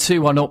 although they were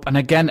 2-1 up, and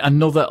again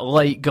another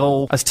late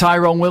goal as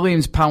Tyrone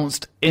Williams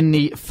pounced in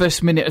the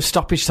first minute of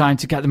stoppage time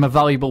to get them a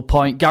valuable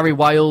point. Gary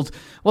Wilde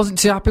wasn't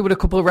too happy with a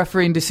couple of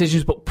refereeing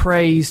decisions, but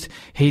praised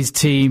his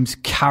team's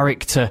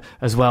character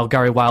as well.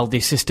 Gary Wilde, the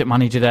assistant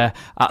manager there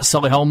at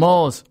Solihull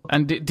Moors.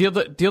 And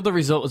the other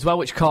result as well,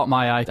 which caught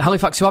my eye,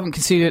 Halifax, who haven't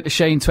conceded at the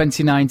Shea in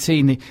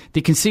 2019,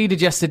 they conceded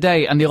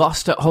yesterday and they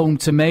lost at home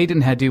to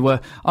Maidenhead, who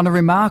were on a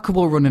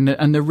remarkable run,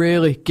 and they're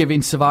really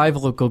giving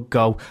survival a good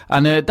go.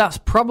 And that's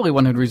probably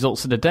one of the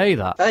results of the day,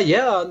 that.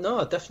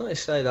 I'd definitely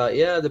say that.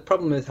 Yeah, the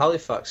problem with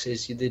Halifax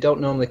is they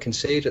don't normally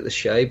concede at the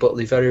Shea, but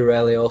they very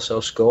rarely also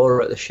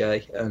score at the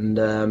Shea, and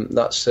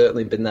that's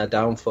certainly been their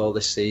downfall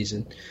this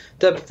season.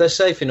 They're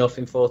safe enough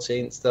in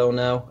 14th though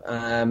now.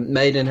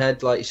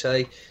 Maidenhead, like you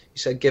say,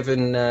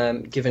 giving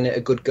it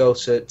a good go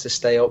to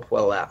stay up.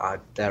 Well,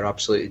 they're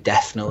absolutely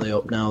definitely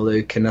up now,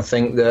 Luke, and I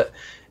think that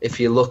if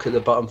you look at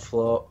the bottom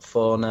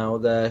four now,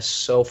 they're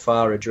so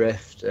far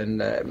adrift. And,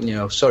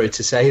 sorry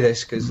to say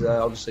this because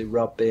obviously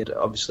Rob being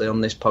obviously on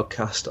this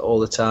podcast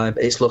all the time,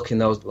 it's looking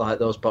like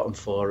those bottom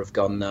four have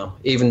gone now.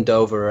 Even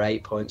Dover are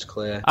 8 points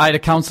clear. I had a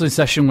counselling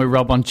session with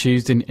Rob on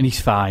Tuesday and he's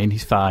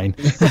fine.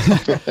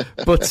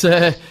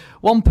 But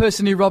one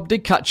person who Rob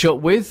did catch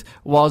up with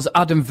was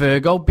Adam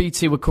Virgo.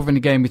 BT were covering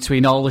the game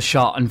between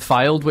Aldershot and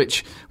Fylde,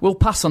 which we'll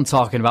pass on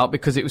talking about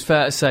because it was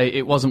fair to say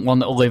it wasn't one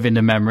that will live in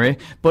the memory.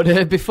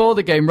 But before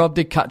the game, Rob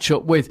did catch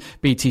up with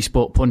BT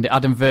Sport pundit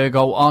Adam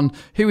Virgo on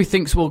who he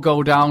thinks will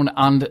go down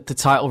and the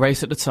title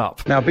race at the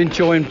top. Now, I've been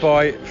joined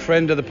by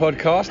friend of the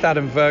podcast,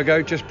 Adam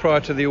Virgo, just prior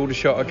to the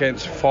Aldershot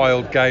against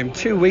Fylde game.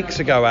 2 weeks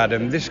ago,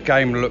 Adam, this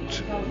game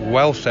looked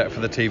well set for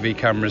the TV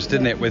cameras,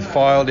 didn't it? With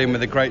Fylde in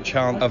with a great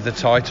chance of the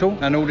title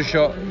and Aldershot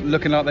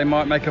looking like they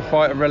might make a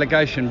fight of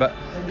relegation, but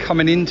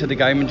coming into the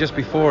game and just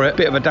before it, a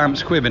bit of a damp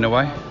squib in a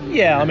way.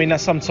 Yeah, I mean,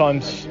 that's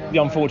sometimes the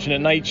unfortunate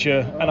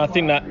nature, and I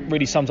think that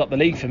really sums up the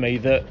league for me,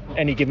 that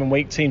any given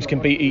week teams can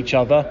beat each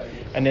other,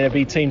 and there'll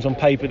be teams on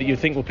paper that you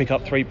think will pick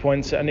up 3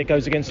 points, and it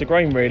goes against the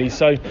grain really.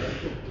 So,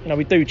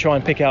 we do try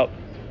and pick out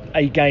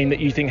a game that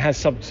you think has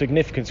some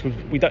significance.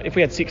 If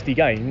we had 60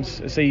 games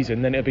a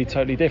season, then it would be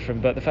totally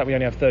different. But the fact we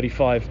only have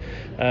 35,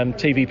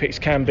 TV picks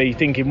can be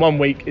thinking 1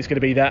 week it's going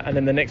to be that, and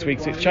then the next week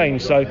it's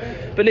changed. So,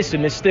 but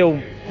listen, there's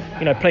still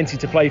plenty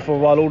to play for.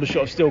 While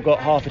Aldershot have still got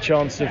half a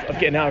chance of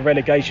getting out of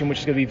relegation, which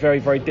is going to be very,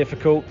 very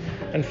difficult.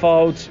 And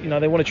Fylde,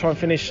 they want to try and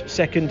finish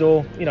second,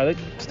 or they've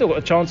still got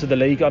a chance of the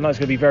league. I know it's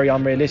going to be very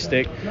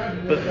unrealistic,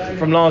 but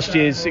from last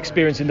year's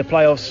experience in the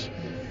playoffs,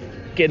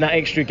 getting that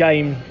extra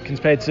game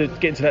compared to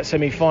getting to that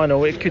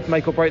semi-final, it could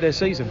make or break their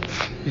season.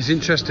 It's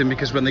interesting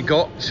because when they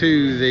got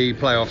to the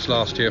playoffs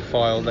last year,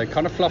 Fylde, they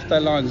kind of fluffed their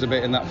lines a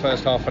bit in that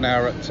first half an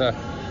hour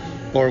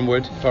at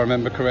Bournemouth, if I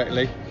remember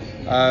correctly.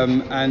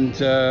 And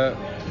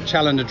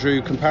Challoner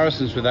drew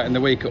comparisons with that in the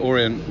week at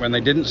Orient when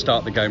they didn't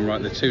start the game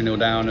right. They're 2-0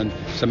 down, and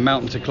it's a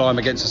mountain to climb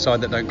against a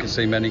side that don't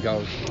concede many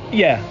goals.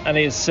 Yeah, and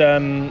it's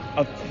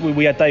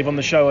we had Dave on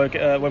the show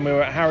when we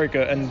were at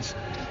Harrogate, and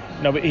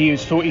he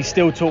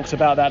still talks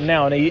about that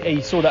now, and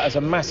he saw that as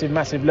a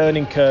massive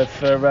learning curve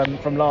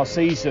from last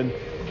season,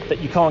 that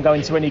you can't go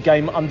into any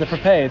game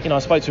underprepared. I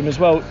spoke to him as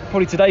well.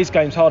 Probably today's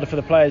game's harder for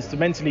the players to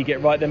mentally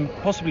get right than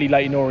possibly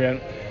Leyton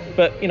Orient.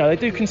 But, they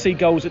do concede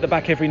goals at the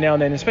back every now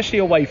and then, especially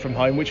away from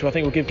home, which I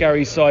think will give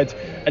Gary's side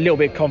a little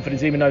bit of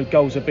confidence, even though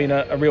goals have been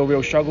a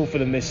real struggle for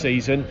them this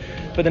season.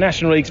 But the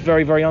National League's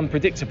very, very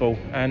unpredictable.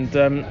 And,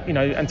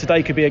 and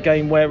today could be a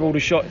game where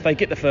Aldershot, if they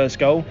get the first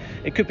goal,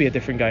 it could be a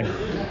different game.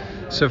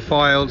 So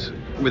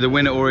Fylde, with a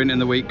win at Orient in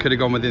the week, could have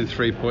gone within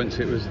 3 points.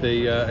 It was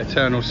the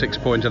eternal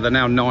 6-pointer. They're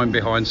now 9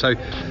 behind. So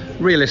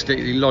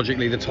realistically,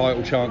 logically, the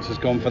title chance has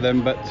gone for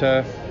them.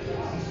 But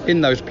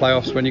in those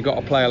playoffs when you've got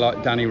a player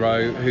like Danny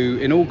Rowe, who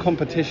in all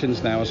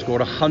competitions now has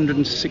scored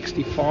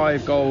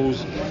 165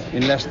 goals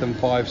in less than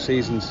 5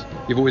 seasons.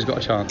 You've always got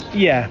a chance.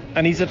 Yeah,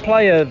 and he's a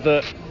player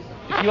that,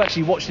 if you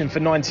actually watch him for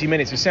 90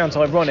 minutes, it sounds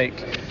ironic,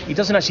 he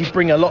doesn't actually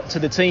bring a lot to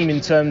the team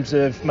in terms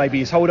of maybe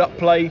his hold-up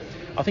play.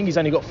 I think he's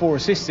only got 4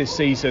 assists this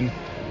season.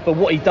 But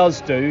what he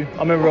does do, I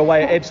remember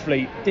away at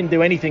Ebbsfleet, didn't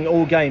do anything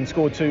all game,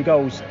 scored 2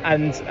 goals.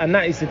 And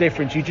that is the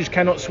difference. You just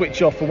cannot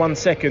switch off for 1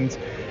 second.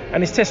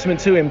 And it's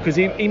testament to him, because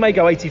he may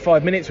go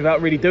 85 minutes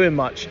without really doing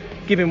much.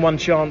 Give him one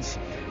chance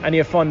and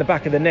he'll find the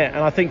back of the net.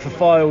 And I think for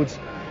Fylde,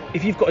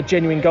 if you've got a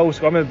genuine goal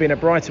scorer, I remember being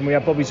at Brighton, we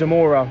had Bobby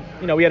Zamora.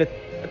 You know, we had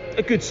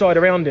a good side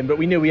around him, but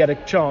we knew we had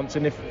a chance.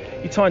 And if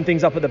you tighten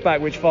things up at the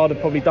back, which Fylde had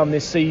probably done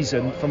this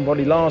season from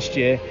probably last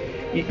year,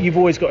 you've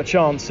always got a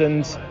chance.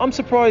 And I'm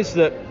surprised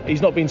that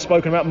he's not been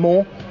spoken about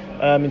more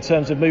in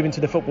terms of moving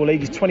to the Football League.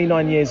 He's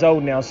 29 years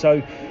old now,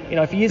 so you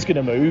know, if he is going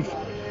to move,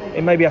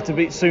 it maybe have to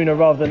be sooner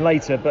rather than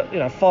later. But you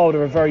know, Fylde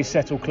are a very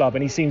settled club,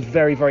 and he seems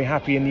very, very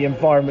happy in the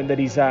environment that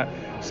he's at.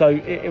 So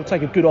it'll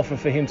take a good offer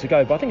for him to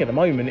go. But I think at the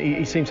moment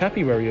he seems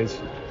happy where he is.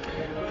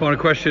 Final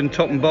question: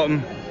 top and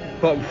bottom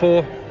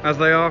 4 as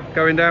they are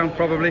going down,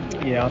 probably.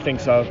 Yeah, I think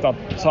so.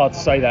 It's hard to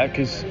say that,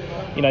 because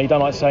you know, you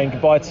don't like saying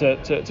goodbye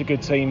to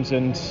good teams,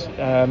 and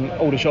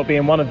Aldershot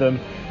being one of them.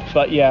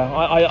 But yeah,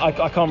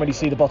 I can't really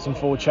see the bottom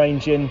 4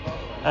 changing.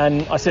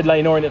 And I said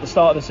Leyton Orient at the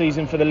start of the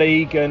season for the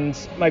league, and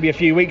maybe a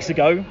few weeks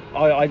ago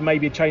I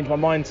maybe changed my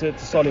mind to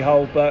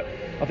Solihull. But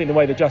I think the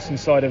way the Justin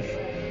side have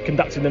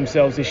conducted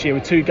themselves this year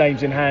with 2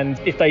 games in hand,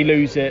 if they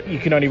lose it, you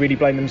can only really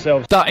blame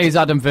themselves. That is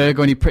Adam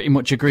Virgo, and he pretty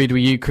much agreed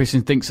with you, Chris,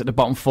 and thinks that the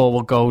bottom 4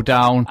 will go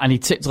down. And he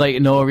tipped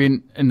Leyton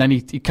Orient, and then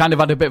he kind of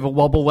had a bit of a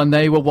wobble when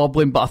they were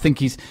wobbling, but I think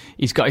he's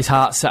got his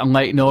heart set on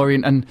Leyton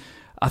Orient. And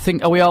I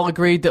think, are we all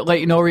agreed that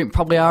Leyton Orient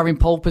probably are in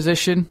pole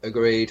position?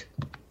 Agreed.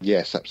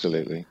 Yes,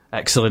 absolutely.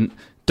 Excellent.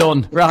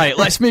 Done. Right,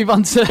 let's move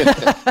on to...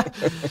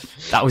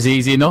 That was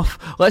easy enough.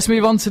 Let's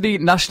move on to the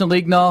National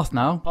League North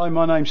now. Hi,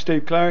 my name's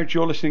Steve Claridge.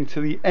 You're listening to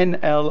the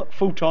NL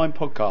Full-Time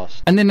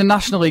Podcast. And in the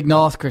National League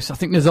North, Chris, I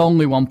think there's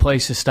only one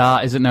place to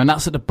start, isn't there? And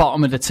that's at the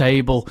bottom of the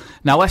table.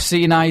 Now, FC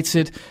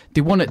United,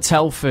 they won at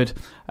Telford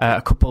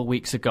a couple of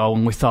weeks ago,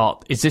 and we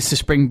thought, is this a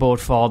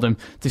springboard for them?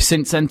 They've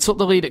since then took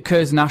the lead at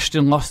Curzon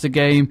Ashton, lost the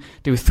game.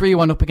 They were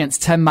 3-1 up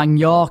against 10-man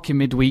York in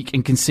midweek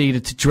and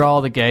conceded to draw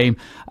the game.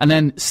 And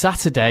then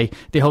Saturday,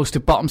 they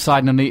hosted bottom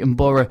side Nuneaton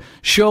Borough.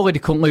 Surely they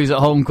couldn't lose at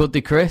home, could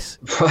they, Chris?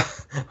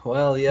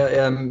 Well,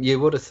 yeah, you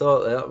would have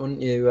thought that,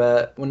 wouldn't you,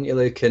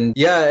 Luke? And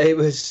yeah,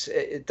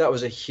 that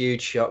was a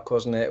huge shock,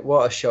 wasn't it?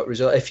 What a shock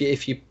result!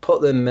 If you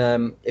put them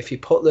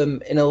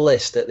in a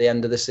list at the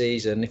end of the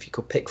season, if you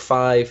could pick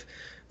five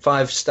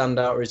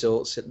standout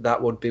results,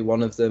 that would be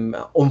one of them.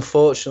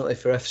 Unfortunately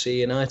for FC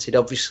United,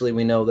 obviously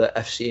we know that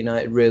FC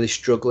United really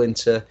struggling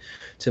to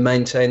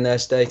maintain their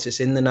status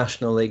in the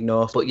National League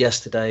North. But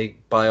yesterday,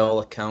 by all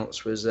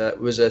accounts, was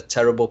a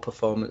terrible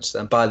performance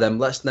by them.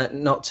 Let's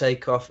not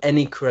take off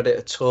any credit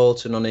at all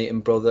to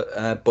Nuneaton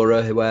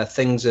Borough, where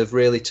things have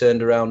really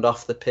turned around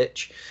off the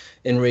pitch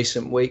in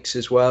recent weeks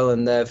as well,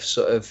 and they've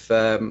sort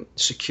of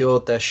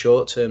secured their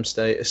short-term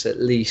status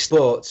at least.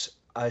 But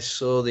I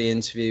saw the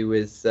interview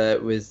with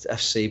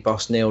FC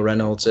boss Neil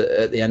Reynolds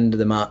at the end of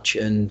the match,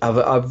 and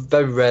I've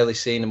very rarely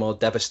seen a more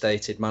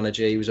devastated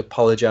manager. He was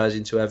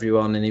apologising to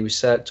everyone, and he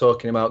was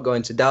talking about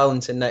going to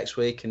Darlington next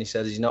week, and he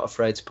said he's not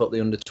afraid to put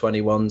the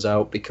under-21s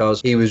out because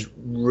he was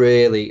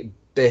really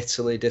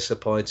bitterly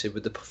disappointed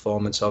with the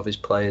performance of his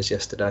players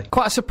yesterday.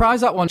 Quite a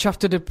surprise, that one,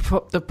 after the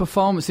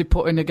performance they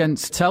put in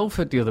against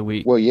Telford the other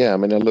week. Well, yeah, I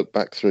mean, I looked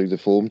back through the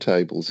form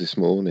tables this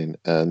morning,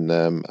 and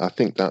I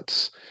think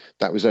that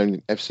was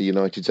only FC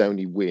United's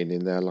only win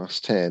in their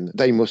last 10.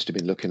 They must have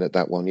been looking at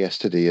that one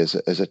yesterday as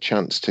a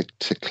chance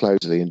to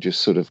close and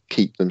just sort of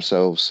keep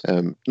themselves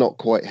not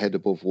quite head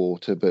above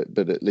water,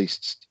 but at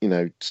least, you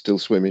know, still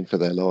swimming for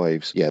their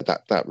lives. Yeah,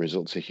 that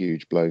result's a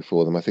huge blow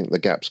for them. I think the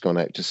gap's gone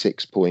out to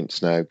 6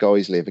 points now.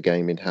 Guiseley have a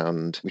game in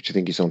hand, which I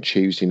think is on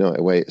Tuesday night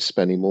away at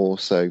Spennymoor.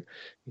 So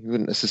you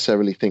wouldn't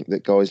necessarily think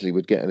that Guiseley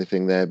would get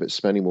anything there, but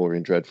Spennymoor are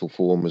in dreadful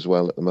form as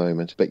well at the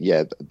moment. But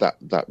yeah,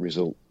 that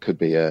result could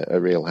be a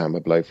real hammer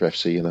blow for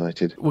FC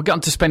United. We'll get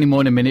on to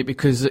Spennymoor in a minute,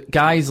 because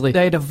Guiseley,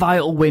 they had a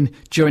vital win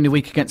during the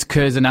week against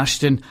Curzon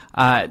Ashton.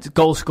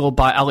 Goal scored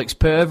by Alex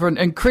Perver,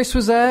 and Chris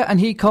was there, and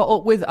he caught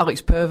up with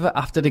Alex Perver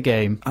after the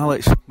game.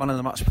 Alex, man of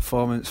the match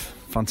performance,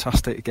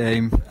 fantastic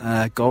game,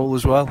 goal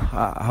as well.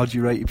 How do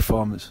you rate your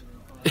performance?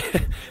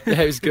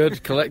 Yeah, it was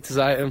good. Collector's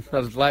item.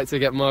 I'd like to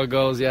get more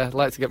goals. Yeah, I'd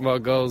like to get more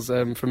goals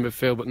from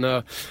midfield, but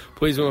no,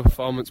 pleased with my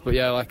performance. But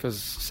yeah, like I was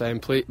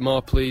saying,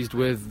 more pleased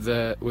with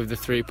the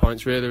 3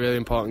 points. Really, really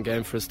important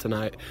game for us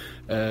tonight,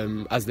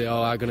 as they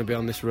all are going to be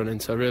on this run-in.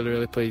 So really,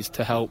 really pleased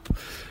to help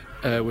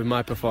with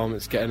my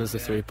performance, getting us the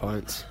 3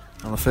 points.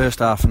 On the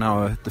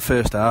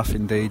first half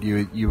indeed,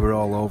 you were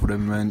all over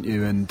them, weren't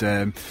you?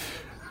 And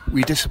Were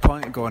you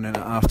disappointed going in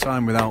at half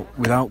time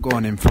without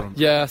going in front?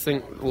 Yeah, I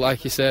think,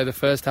 like you say, the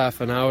first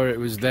half an hour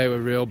they were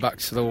real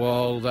backs to the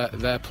wall.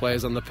 Their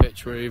players on the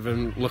pitch were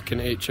even looking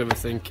at each other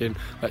thinking,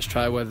 let's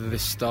try weather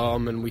this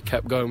storm, and we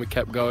kept going.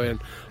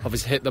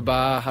 Obviously hit the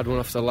bar, had one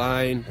off the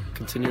line,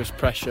 continuous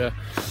pressure.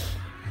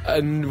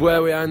 And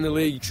where we are in the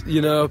league,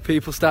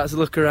 people start to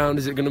look around,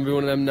 is it going to be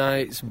one of them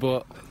nights?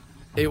 But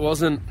it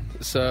wasn't.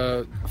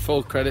 So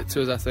full credit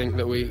to us, I think,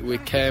 that we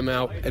came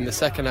out in the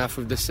second half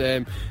with the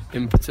same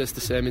impetus,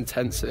 the same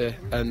intensity,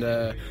 and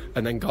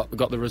then got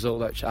the result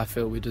that I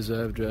feel we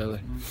deserved, really.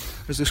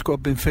 Has the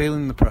squad been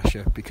feeling the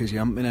pressure because you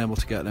haven't been able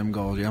to get them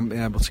goals, you haven't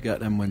been able to get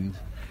them wins?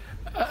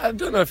 I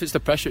don't know if it's the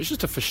pressure, it's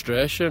just a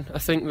frustration. I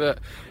think that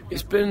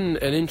it's been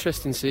an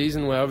interesting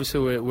season where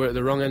obviously we're at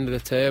the wrong end of the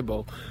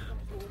table,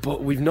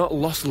 but we've not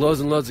lost loads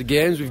and loads of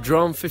games. We've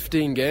drawn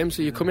 15 games,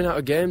 so you're coming out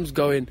of games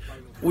going,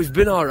 we've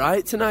been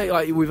alright tonight,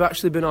 like we've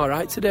actually been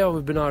alright today, or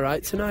we've been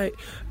alright tonight.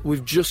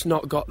 We've just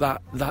not got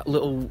that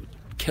little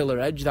killer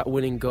edge, that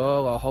winning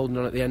goal, or holding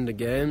on at the end of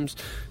games.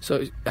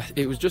 So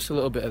it was just a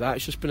little bit of that.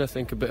 It's just been, I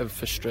think, a bit of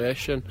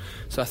frustration.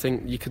 So I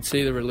think you could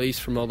see the release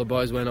from all the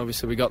boys when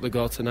obviously we got the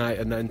goal tonight,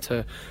 and then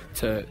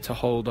to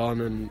hold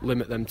on and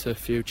limit them to a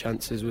few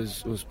chances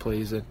was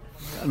pleasing.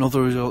 And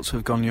other results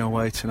have gone your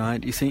way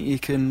tonight. Do you think you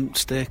can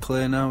stay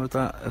clear now of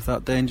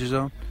that danger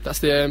zone? That's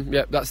the aim.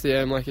 Yep, that's the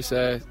aim. Like you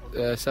say,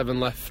 7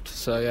 left.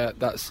 So yeah,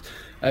 that's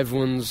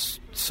everyone's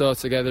so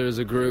together as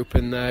a group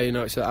in there.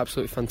 It's an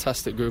absolutely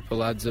fantastic group of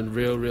lads and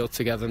real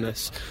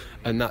togetherness.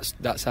 And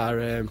that's our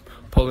aim.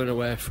 Pulling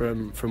away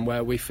from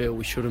where we feel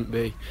we shouldn't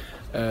be.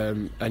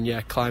 And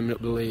yeah, climbing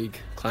up the league,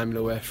 climbing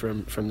away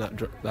from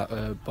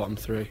that bottom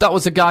 3. That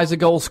was the Geyser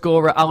goal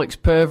scorer, Alex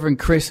Perver, and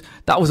Chris,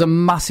 that was a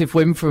massive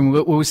win for them.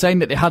 We were saying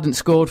that they hadn't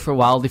scored for a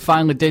while. They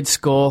finally did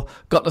score,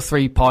 got the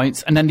 3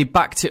 points, and then they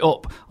backed it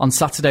up on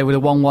Saturday with a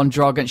 1-1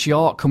 draw against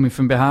York coming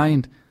from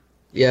behind.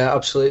 Yeah,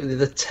 absolutely.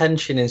 The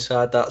tension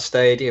inside that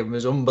stadium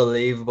was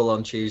unbelievable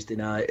on Tuesday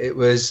night. It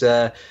was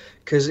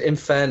because, in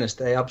fairness,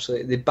 they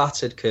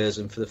battered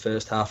Curzon for the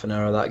first half an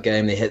hour of that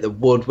game. They hit the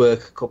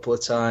woodwork a couple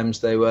of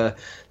times. They were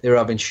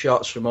having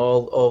shots from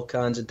all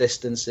kinds of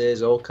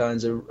distances, all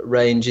kinds of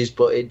ranges,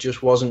 but it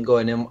just wasn't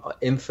going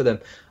in for them.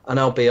 And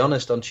I'll be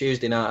honest, on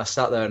Tuesday night I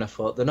sat there and I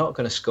thought, they're not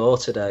going to score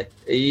today.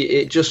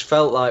 It just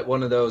felt like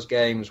one of those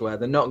games where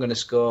they're not going to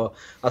score.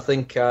 I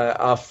think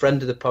our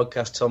friend of the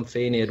podcast, Tom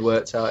Feeney, had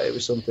worked out it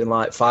was something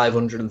like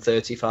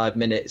 535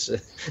 minutes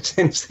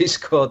since they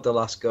scored the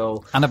last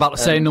goal. And about the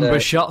same number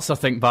of shots, I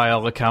think, by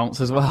all accounts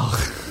as well.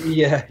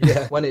 Yeah.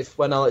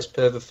 When Alex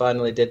Perver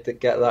finally did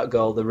get that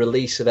goal, the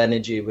release of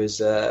energy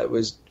was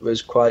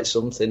quite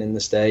something in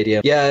the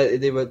stadium. Yeah,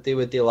 they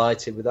were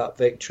delighted with that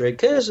victory.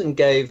 Curzon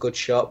gave a good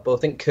shot, but I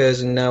think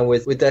Curzon now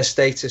with their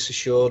status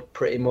assured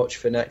pretty much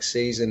for next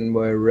season,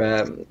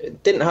 where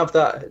didn't have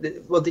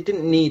that. Well, they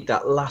didn't need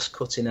that last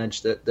cutting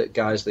edge that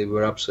Guiseley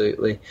were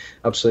absolutely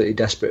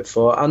desperate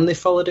for, and they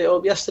followed it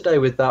up yesterday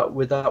with that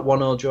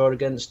 1-1 draw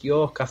against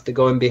York after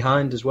going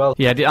behind as well.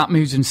 Yeah, that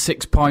moves them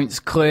 6 points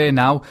clear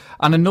now,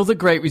 and another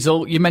great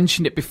result. You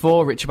mentioned it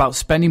before, Rich, about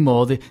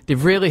Spennymoor.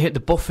 They've really hit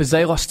the buffers.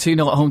 They lost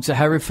 2-0 at home to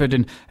Hereford,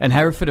 and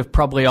Hereford have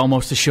probably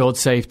almost assured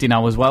safety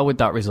now as well with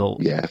that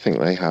result. Yeah, I think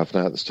they have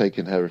now. That's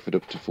taken Hereford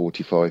up to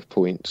 45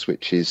 points,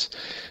 which is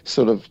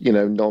sort of,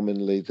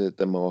 nominally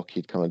the mark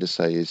you'd kind of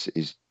say is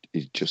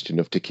just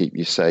enough to keep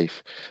you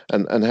safe.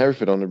 And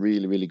Hereford on a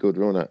really, really good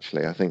run,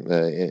 actually. I think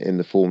they're in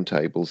the form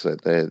tables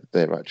that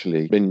they're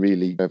actually been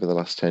really over the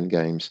last 10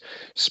 games.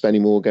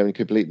 Spennymoor going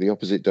completely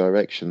opposite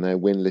direction. They're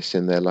winless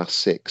in their last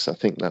 6. I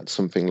think that's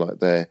something like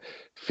their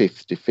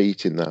 5th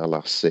defeat in their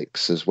last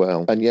 6 as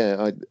well. And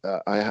yeah,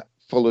 I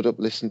followed up,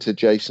 listened to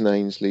Jason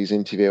Ainsley's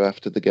interview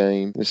after the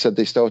game. They said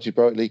they started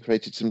brightly,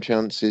 created some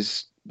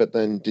chances, but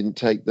then didn't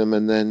take them,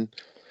 and then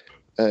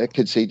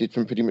conceded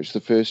from pretty much the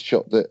first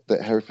shot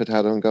that Hereford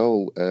had on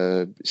goal.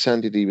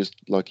 Sounded he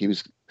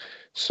was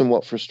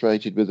somewhat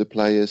frustrated with the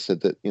players,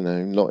 said that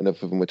not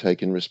enough of them were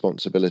taking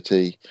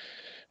responsibility,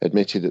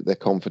 admitted that their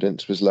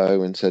confidence was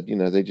low, and said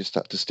they just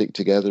had to stick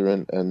together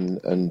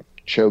and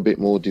show a bit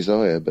more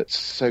desire. But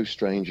so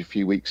strange, a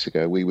few weeks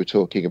ago we were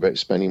talking about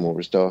Spennymoor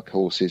as dark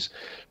horses,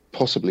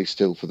 possibly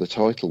still for the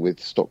title with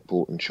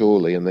Stockport and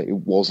Chorley, and that it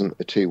wasn't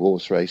a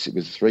 2-horse race, it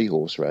was a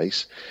 3-horse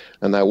race.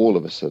 And now all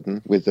of a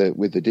sudden, with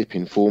the dip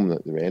in form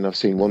that they're in, I've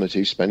seen 1 or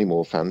 2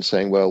 Spennymoor fans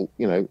saying, well,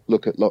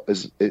 look at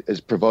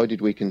as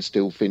provided we can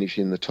still finish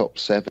in the top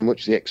 7,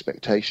 much the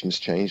expectations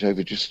change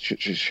over just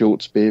a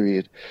short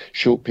period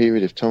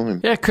of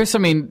time. Yeah, Chris, I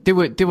mean, they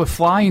were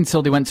flying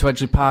until they went to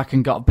Edgeley Park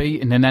and got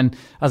beaten, and then,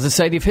 as I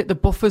say, they've hit the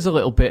buffers a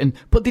little bit,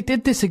 but they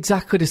did this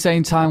exactly the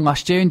same time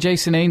last year, and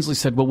Jason Ainsley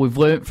said, well, we've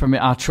learnt from it,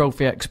 our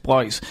trophy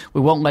exploits,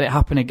 we won't let it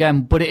happen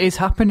again, but it is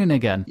happening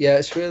again.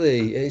 Yeah,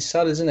 it's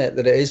sad, isn't it,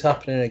 that it is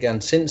happening again.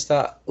 Since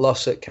that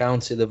loss at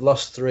County, they've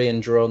lost 3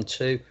 and drawn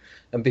 2,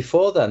 and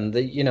before then,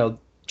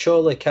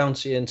 Chorley,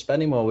 County and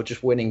Spennymoor were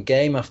just winning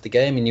game after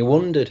game, and you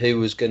wondered who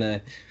was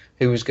going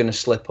to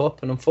slip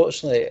up, and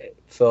unfortunately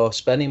for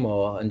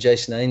Spennymoor and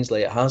Jason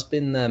Ainsley, it has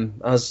been them.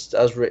 As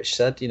Rich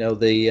said,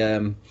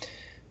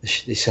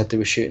 they said they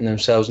were shooting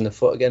themselves in the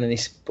foot again.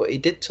 But he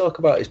did talk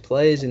about his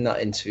players in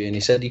that interview, and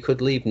he said he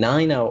could leave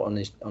 9 out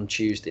on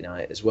Tuesday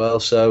night as well.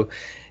 So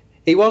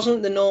he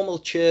wasn't the normal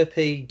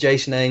chirpy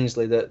Jason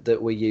Ainsley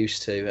that we're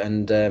used to,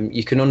 and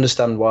you can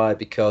understand why,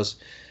 because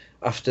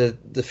after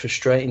the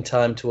frustrating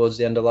time towards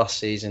the end of last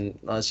season,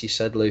 as you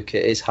said, Luke,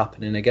 it is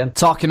happening again.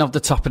 Talking of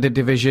the top of the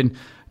division,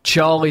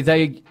 Chorley,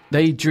 they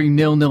drew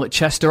 0-0 at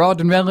Chester.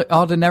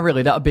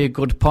 Ordinarily, that would be a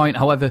good point.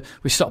 However,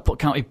 with Stockport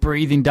County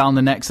breathing down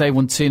the necks, they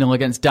won 2-0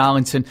 against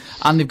Darlington,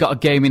 and they've got a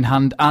game in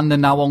hand, and they're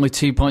now only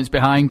 2 points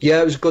behind.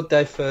 Yeah, it was a good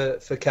day for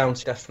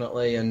County,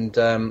 definitely, and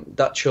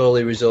that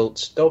Chorley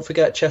result. Don't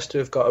forget, Chester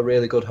have got a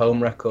really good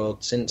home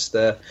record since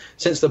the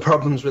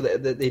problems with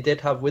it that they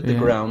did have with the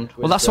ground.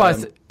 Well, that's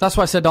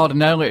why I said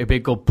ordinarily it'd be a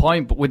good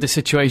point, but with the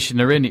situation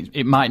they're in,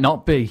 it might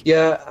not be.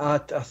 Yeah, I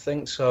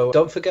think so.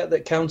 Don't forget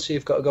that County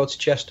have got to go to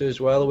Chester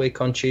as well a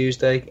week on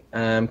Tuesday.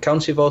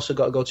 County have also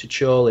got to go to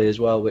Chorley as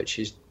well, which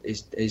is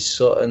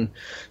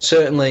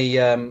certainly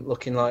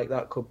looking like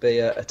that could be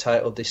a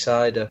title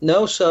decider.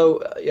 No,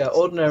 so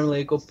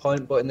ordinarily a good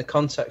point, but in the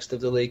context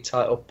of the league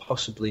title,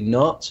 possibly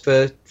not.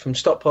 From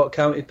Stockport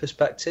County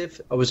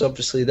perspective, I was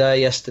obviously there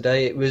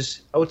yesterday.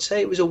 I would say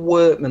it was a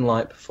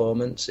workmanlike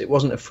performance. It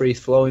wasn't a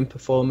free-flowing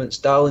performance.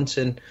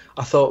 Darlington,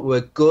 I thought,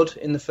 were good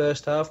in the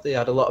first half. They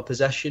had a lot of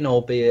possession,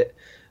 albeit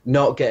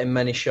not getting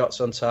many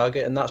shots on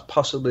target, and that's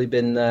possibly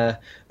been their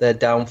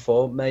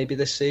downfall maybe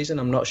this season.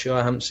 I'm not sure.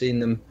 I haven't seen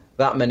them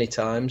that many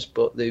times,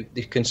 but they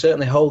can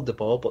certainly hold the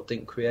ball but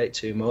didn't create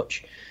too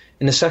much.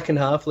 In the second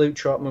half, Luke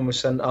Trotman was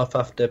sent off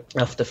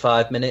after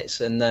 5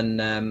 minutes, and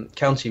then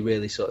County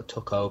really sort of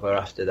took over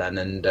after then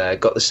and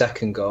got the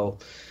second goal.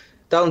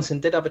 Darlington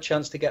did have a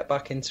chance to get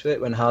back into it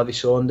when Harvey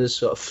Saunders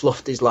sort of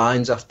fluffed his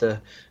lines after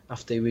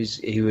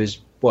he was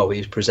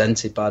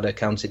presented by the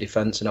County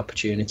defence an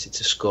opportunity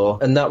to score,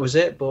 and that was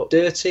it. But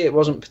dirty, it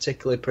wasn't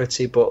particularly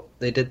pretty, but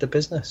they did the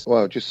business.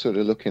 Well, just sort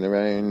of looking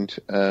around.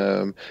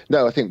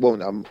 No, I think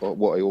what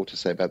I ought to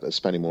say about the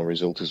Spennymoor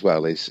result as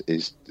well is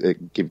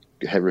give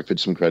Hereford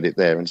some credit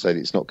there and say that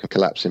it's not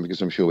collapsing,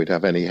 because I'm sure we'd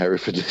have any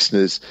Hereford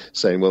listeners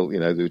saying, well,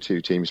 there were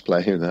two teams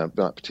playing in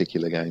that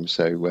particular game.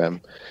 So,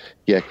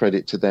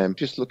 credit to them.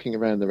 Just looking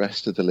around the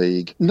rest of the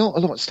league, not a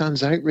lot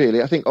stands out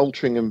really. I think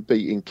Altrincham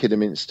beating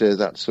Kidderminster,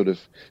 that sort of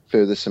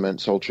further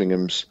cements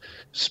Altringham's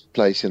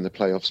place in the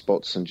playoff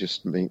spots and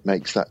just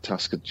makes that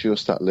task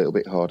just that little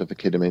bit harder for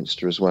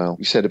Kidderminster as well.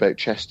 You said about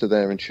Chester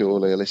there and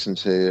Chorley. I listened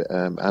to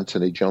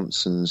Anthony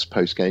Johnson's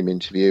post-game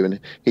interview, and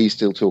he's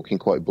still talking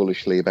quite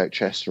bullishly about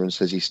Chester and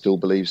says he still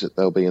believes that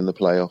they'll be in the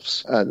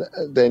playoffs.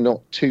 They're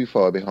not too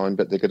far behind,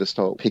 but they're going to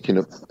start picking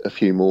up a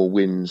few more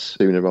wins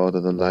sooner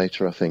rather than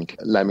later, I think.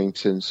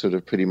 Leamington sort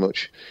of pretty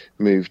much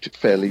moved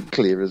fairly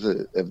clear of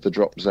the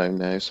drop zone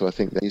now, so I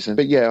think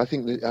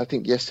I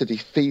think yesterday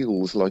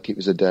feels like it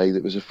was a day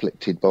that was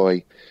afflicted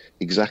by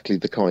exactly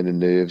the kind of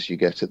nerves you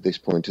get at this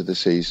point of the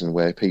season,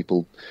 where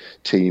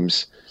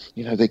teams,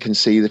 they can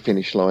see the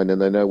finish line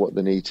and they know what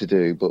they need to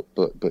do, but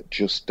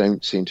just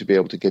don't seem to be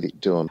able to get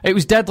it done. It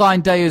was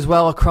deadline day as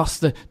well across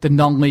the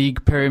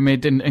non-league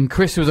pyramid, and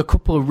Chris, there was a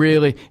couple of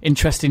really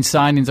interesting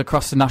signings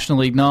across the National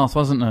League North,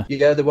 wasn't there?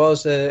 Yeah, there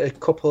was a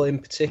couple in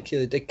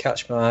particular that did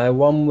catch my eye.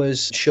 One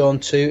was Sean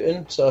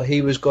Tooten, so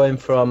he was going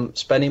from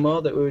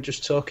Spennymoor that we were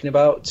just talking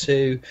about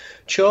to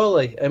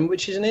Chorley, and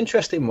which is an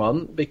interesting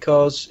one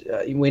because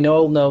we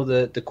all know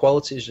the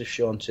qualities of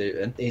Sean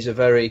Tooten. He's a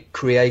very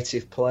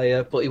creative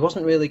player, but he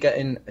wasn't really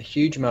getting a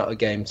huge amount of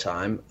game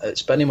time at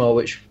Spennymoor,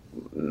 which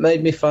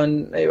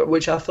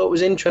I thought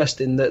was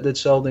interesting that they'd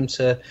sold him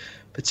to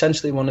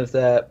potentially one of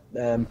their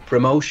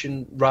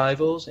promotion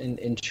rivals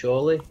in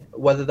Chorley.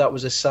 Whether that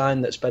was a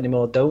sign that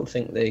Spennymoor don't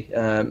think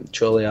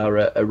Chorley are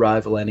a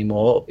rival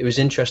anymore. It was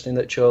interesting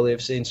that Chorley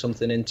have seen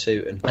something in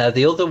Tooten.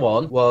 The other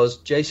one was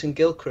Jason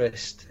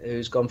Gilchrist,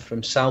 who's gone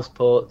from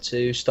Southport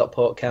to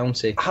Stockport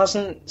County.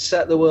 Hasn't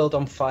set the world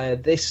on fire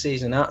this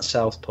season at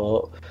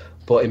Southport,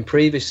 but in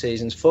previous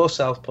seasons for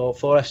Southport,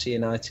 for FC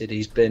United,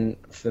 he's been,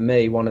 for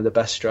me, one of the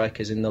best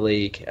strikers in the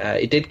league.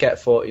 He did get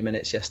 40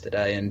 minutes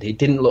yesterday, and he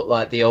didn't look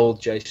like the old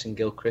Jason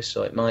Gilchrist,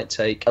 so it might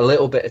take a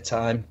little bit of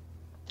time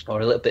or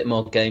a little bit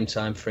more game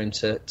time for him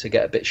to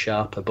get a bit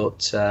sharper, but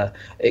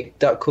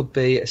that could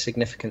be a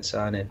significant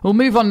signing. We'll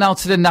move on now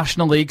to the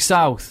National League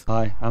South.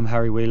 Hi, I'm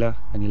Harry Wheeler,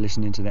 and you're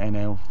listening to the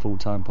NL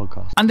Full-Time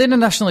Podcast. And in the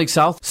National League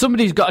South,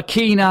 somebody who's got a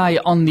keen eye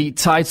on the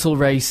title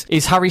race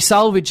is Harry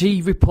Salvage.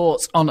 He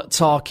reports on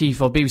Torquay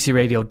for BBC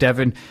Radio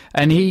Devon,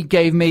 and he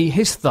gave me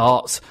his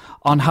thoughts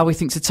on how he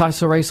thinks the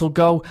title race will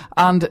go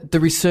and the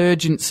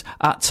resurgence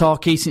at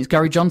Torquay since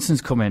Gary Johnson's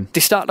come in.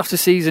 They started off the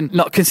season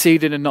not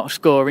conceding and not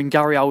scoring.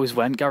 Gary always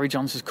went. Gary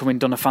Johnson's come in,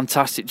 done a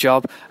fantastic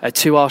job. A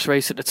 2-horse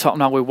race at the top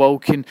now with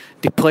Woking.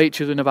 They play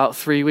each other in about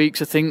 3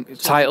 weeks, I think.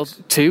 Title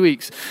 2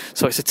 weeks.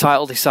 So it's a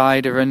title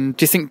decider. And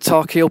do you think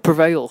Torquay will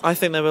prevail? I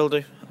think they will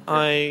do.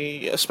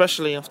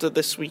 Especially after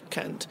this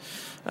weekend.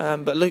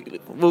 But look,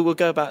 we'll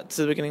go back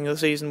to the beginning of the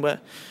season where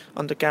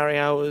under Gary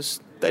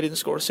Hours they didn't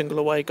score a single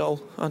away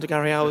goal under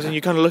Gary Hours, and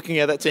you're kind of looking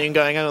at that team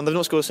going, hang on, they've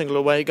not scored a single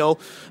away goal,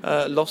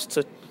 lost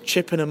to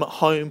Chippenham at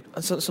home,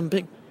 and some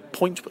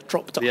points were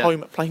dropped at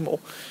home at Playmore,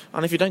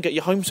 and if you don't get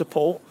your home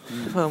support,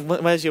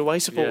 where's your away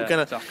support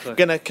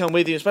gonna come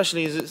with you?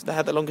 Especially as they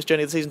had the longest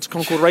journey of the season to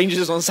Concord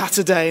Rangers on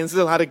Saturday and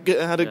still had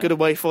a good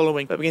away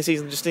following. But the beginning of the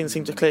season just didn't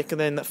seem to click, and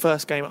then that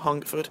first game at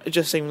Hungerford, it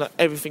just seemed like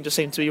everything just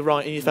seemed to be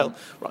right, and you felt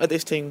right,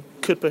 this team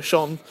could push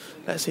on.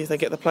 Let's see if they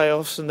get the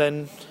playoffs, and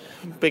then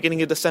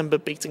beginning of December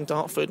beating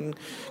Dartford and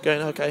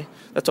going, okay,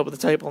 they're top of the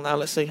table now,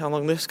 let's see how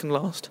long this can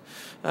last.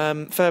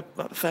 Fair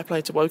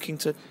play to Woking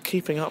to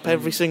keeping up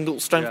every single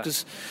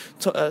strength,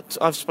 because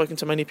I've spoken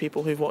to many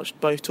people who've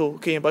watched both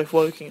Torquay and both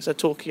Woking and said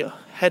Torquay are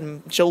head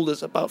and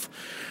shoulders above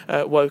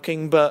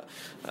Woking, but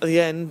at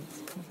the end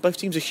both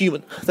teams are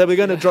human. They were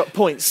going to drop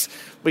points.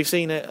 We've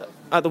seen it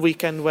at the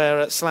weekend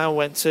where Slough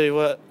went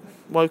to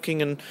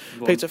Woking and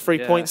picked up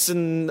 3 points,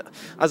 and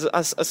as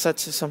I said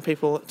to some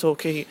people at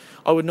Torquay,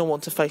 I would not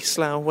want to face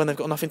Slough when they've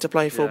got nothing to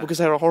play for, because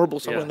they're a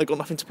horrible side when they've got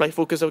nothing to play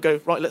for, because they'll go,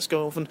 right, let's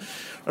go off and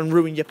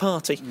ruin your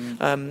party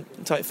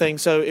type thing.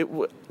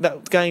 So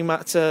that game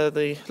at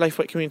the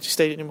Laithwaite Community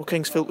Stadium in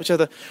Kingsfield,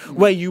 whichever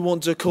way you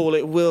want to call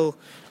it, will,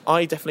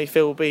 I definitely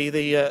feel, will be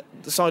the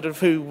side of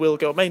who will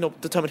go up. May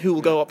not determine who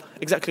will go up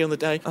exactly on the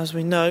day. As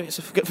we know,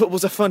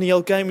 football's a funny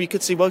old game. You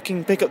could see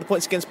Woking pick up the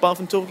points against Bath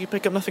and Torquay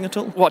pick up nothing at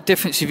all. What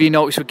difference have you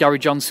noticed with Gary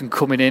Johnson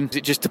coming in? Is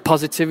it just the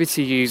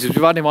positivity he uses?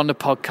 We've had him on the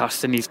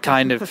podcast and he's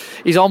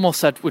almost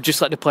said, we'll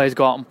just let the players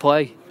go out and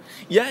play.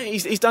 Yeah,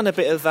 he's done a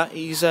bit of that.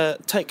 He's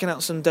taken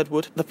out some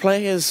deadwood. The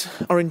players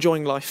are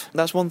enjoying life.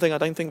 That's one thing I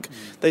don't think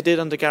they did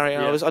under Gary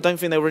Hours. I don't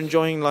think they were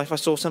enjoying life. I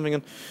saw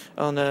something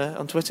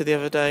on Twitter the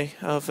other day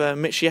of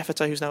Mitch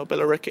Yefete, who's now at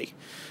Billericay.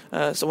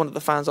 So one of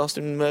the fans asked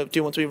him, do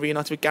you want to be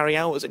reunited with Gary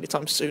Hours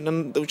anytime soon?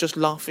 And they were just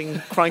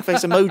laughing, crying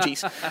face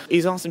emojis.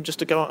 He's asked him just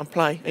to go out and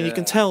play. And you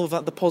can tell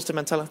that the positive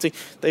mentality.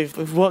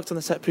 They've worked on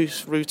the set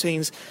piece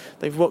routines.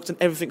 They've worked on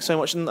everything so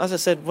much. And as I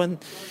said, when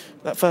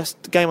that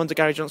first game under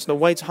Gary Johnson,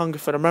 away to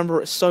Hungerford, I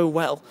remember it so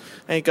well.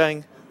 And you're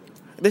going,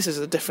 this is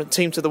a different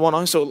team to the one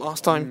I saw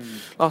last time.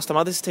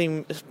 This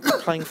team is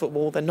playing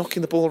football. They're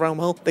knocking the ball around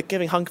well. They're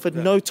giving Hungerford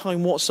no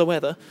time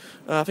whatsoever.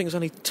 I think it was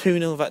only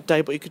 2-0 that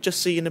day, but you could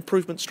just see an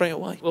improvement straight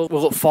away. We'll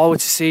look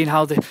forward to seeing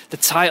how the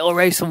title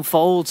race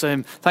unfolds.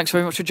 Thanks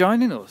very much for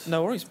joining us.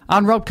 No worries.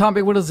 And Rob can't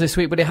be with us this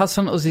week, but he has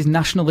sent us his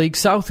National League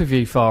South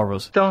review for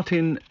us.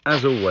 Starting,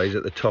 as always,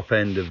 at the top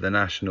end of the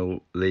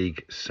National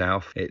League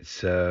South.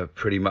 It's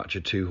pretty much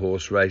a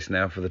two-horse race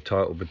now for the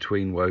title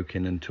between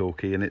Woking and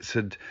Torquay, and it's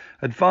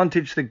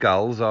advantaged the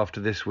Gulls after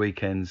this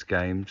weekend's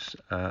games.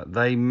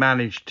 They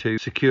managed to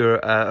secure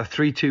a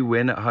 3-2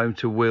 win at home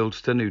to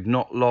Wealdstone, who'd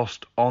not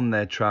lost on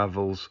their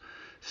travels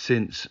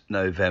since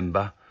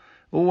November.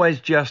 Always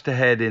just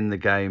ahead in the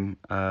game.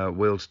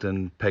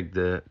 Wealdstone pegged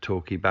the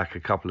Torquay back a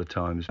couple of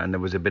times, and there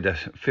was a bit of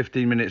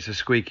 15 minutes of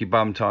squeaky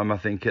bum time, I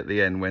think, at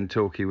the end when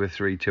Torquay were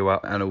 3-2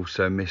 up, and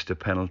also missed a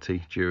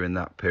penalty during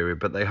that period.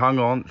 But they hung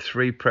on,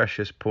 3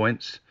 precious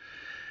points.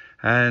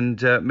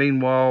 And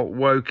meanwhile,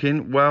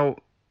 Woking, well,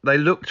 they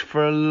looked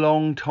for a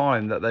long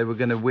time that they were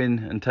going to win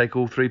and take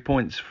all 3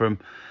 points from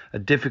a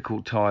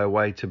difficult tie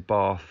away to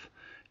Bath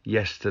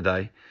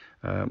yesterday.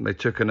 They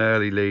took an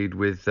early lead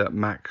with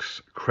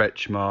Max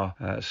Kretschmar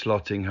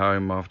slotting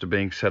home after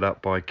being set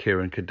up by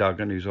Kieran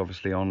Cadogan, who's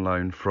obviously on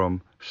loan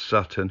from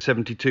Sutton.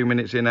 72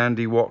 minutes in,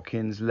 Andy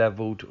Watkins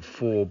levelled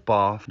for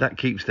Bath. That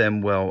keeps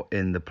them well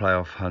in the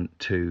playoff hunt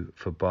too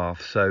for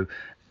Bath. So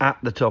at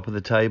the top of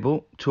the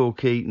table,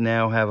 Torquay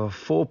now have a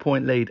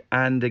 4-point lead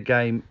and a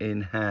game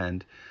in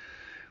hand,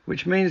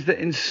 which means that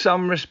in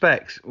some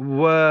respects,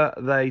 were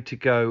they to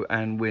go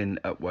and win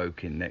at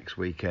Woking next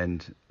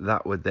weekend,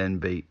 that would then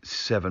be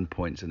 7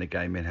 points and a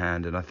game in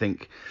hand. And I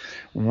think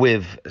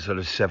with sort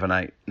of 7,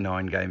 8,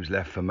 9 games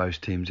left for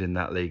most teams in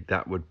that league,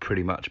 that would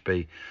pretty much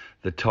be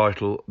the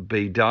title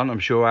be done. I'm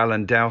sure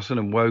Alan Dowson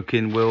and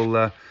Woking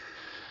will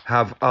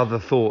have other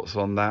thoughts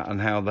on that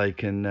and how they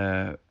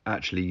can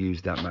actually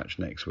use that match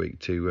next week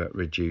to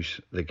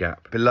reduce the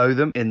gap. Below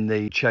them in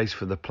the chase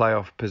for the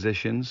playoff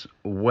positions,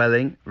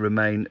 Welling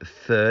remain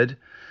third.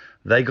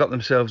 They got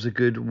themselves a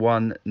good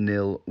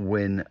 1-0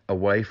 win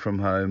away from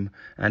home.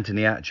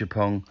 Anthony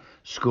Achapong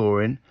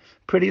scoring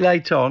pretty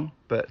late on,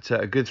 but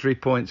a good 3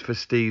 points for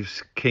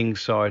Steve's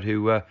King's side,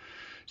 who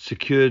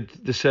secured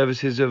the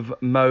services of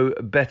Mo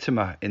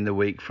Bettimer in the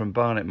week from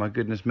Barnet. My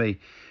goodness me,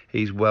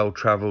 he's well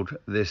travelled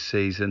this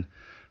season,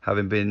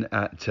 having been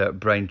at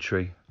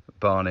Braintree,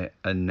 Barnet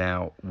and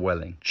now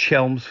Welling.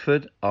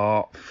 Chelmsford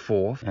are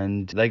fourth,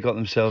 and they got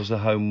themselves a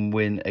home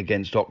win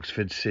against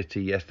Oxford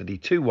City yesterday,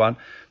 2-1.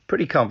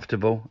 Pretty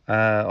comfortable.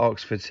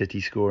 Oxford City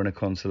scoring a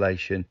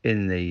consolation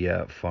in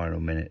the final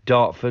minute.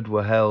 Dartford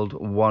were held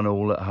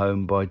 1-1 at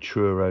home by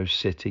Truro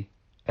City.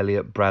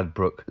 Elliot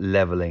Bradbrook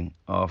levelling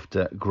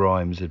after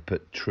Grimes had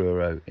put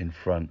Truro in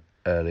front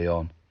early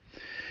on.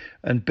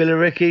 And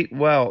Billericay,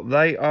 well,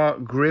 they are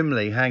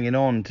grimly hanging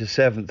on to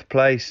 7th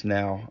place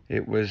now.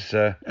 It was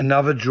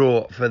another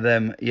draw for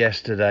them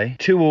yesterday.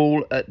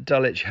 2-2 at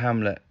Dulwich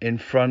Hamlet in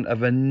front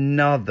of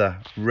another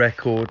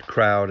record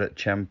crowd at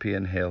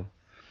Champion Hill.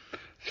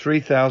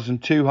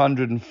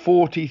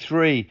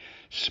 3,243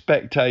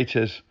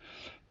 spectators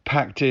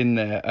packed in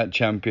there at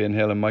Champion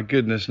Hill, and my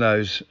goodness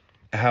knows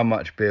how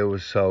much beer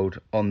was sold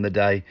on the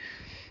day.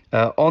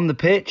 On the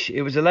pitch,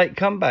 it was a late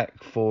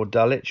comeback for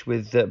Dulwich,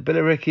 with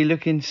Billericay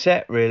looking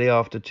set really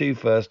after 2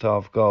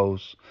 first-half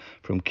goals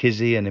from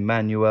Kizzy and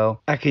Emmanuel.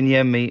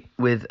 Akinyemi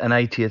with an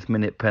 80th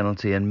minute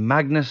penalty, and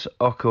Magnus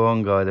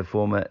Okuongai, the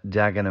former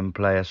Dagenham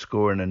player,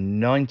 scoring a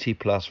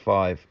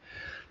 90+5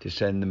 to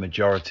send the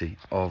majority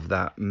of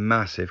that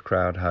massive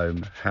crowd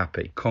home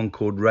happy.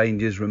 Concord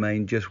Rangers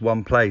remain just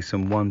 1 place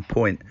and 1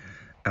 point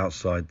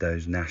outside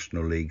those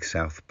National League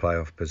South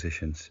playoff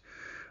positions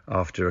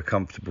after a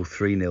comfortable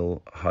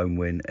 3-0 home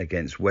win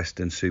against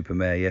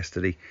Weston-super-Mare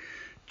yesterday.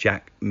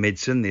 Jack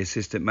Midson, the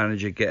assistant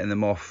manager, getting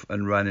them off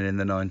and running in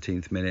the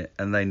 19th minute,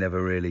 and they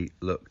never really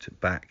looked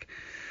back.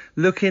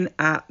 Looking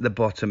at the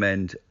bottom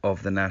end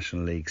of the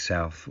National League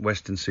South,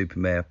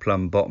 Weston-super-Mare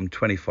plumb bottom,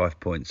 25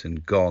 points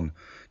and gone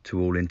to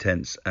all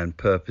intents and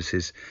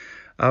purposes.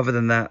 Other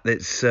than that,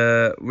 it's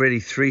really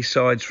 3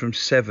 sides from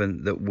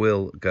 7 that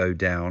will go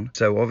down.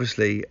 So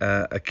obviously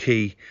a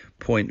key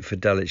point for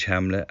Dulwich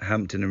Hamlet.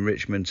 Hampton and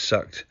Richmond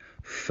sucked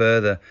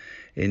further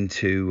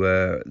into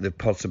the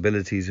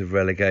possibilities of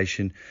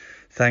relegation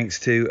thanks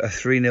to a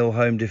 3-0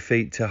 home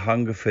defeat to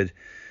Hungerford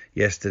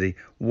yesterday.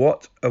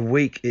 What a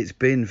week it's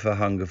been for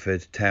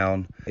Hungerford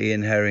Town.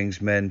 Ian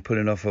Herring's men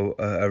pulling off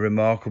a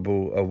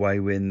remarkable away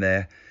win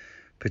there,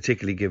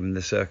 particularly given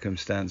the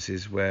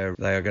circumstances where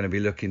they are going to be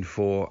looking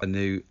for a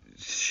new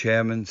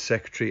chairman,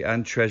 secretary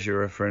and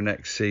treasurer for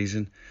next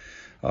season,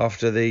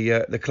 after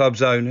the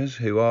club's owners,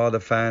 who are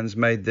the fans,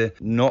 made the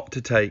not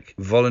to take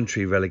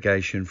voluntary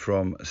relegation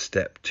from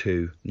Step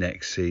 2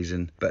 next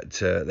season. But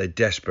they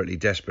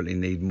desperately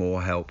need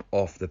more help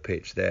off the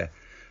pitch there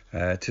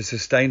to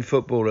sustain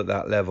football at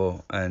that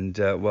level. And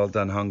well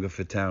done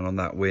Hungerford Town on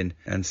that win,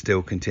 and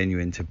still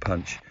continuing to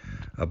punch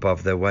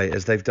above their weight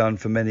as they've done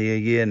for many a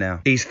year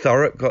now. East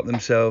Thurrock got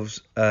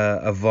themselves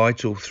a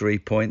vital 3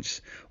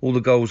 points. All the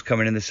goals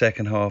coming in the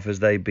second half as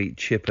they beat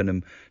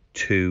Chippenham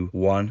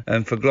 2-1.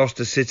 And for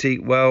Gloucester City,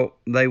 well,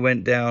 they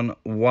went down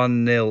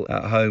 1-0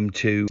 at home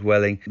to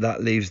Welling.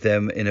 That leaves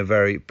them in a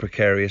very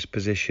precarious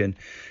position,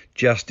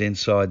 just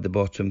inside the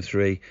bottom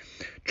 3.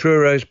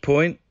 Truro's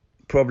point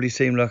probably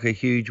seemed like a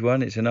huge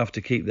one. It's enough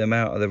to keep them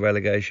out of the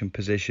relegation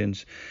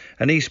positions.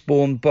 And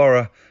Eastbourne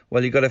Borough,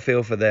 well, you've got to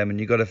feel for them, and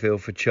you've got to feel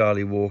for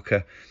Charlie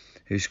Walker,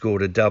 who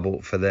scored a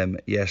double for them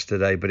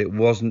yesterday, but it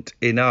wasn't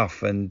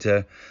enough,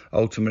 and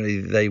ultimately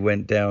they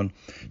went down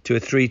to a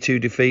 3-2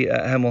 defeat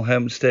at Hemel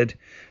Hempstead,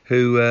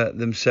 who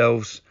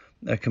themselves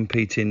are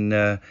competing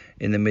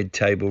in the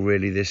mid-table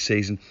really this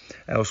season.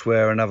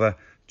 Elsewhere, another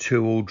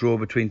 2-2 draw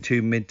between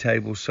 2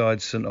 mid-table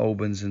sides, St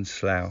Albans and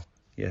Slough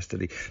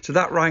yesterday. So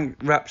that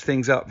wraps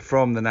things up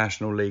from the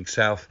National League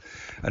South,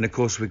 and of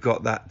course we've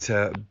got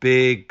that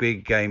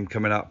big game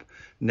coming up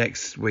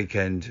next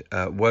weekend,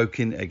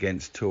 Woking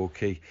against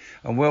Torquay,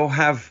 and we'll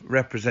have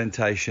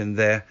representation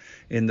there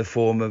in the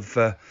form of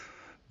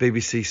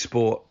BBC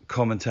Sport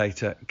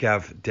commentator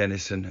Gav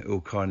Dennison, who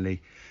will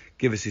kindly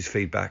give us his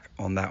feedback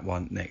on that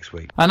one next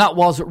week. And that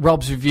was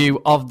Rob's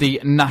review of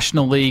the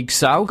National League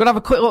South. Going to have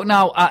a quick look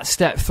now at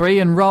Step 3,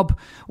 and Rob,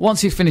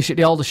 once he's finished at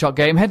the Aldershot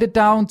game, headed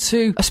down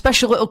to a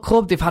special little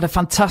club. They've had a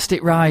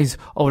fantastic rise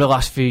over the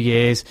last few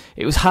years.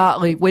 It was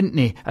Hartley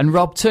Wintney, and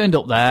Rob turned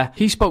up there.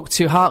 He spoke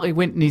to Hartley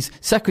Wintney's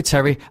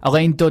secretary,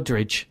 Elaine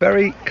Duddridge.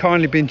 Very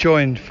kindly been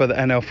joined for the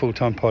NL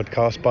Full-Time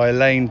Podcast by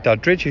Elaine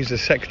Duddridge, who's the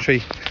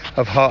secretary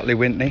of Hartley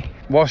Wintney.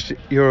 Whilst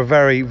you're a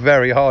very,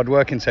 very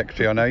hard-working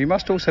secretary, I know, you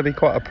must also be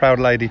quite a proud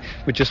lady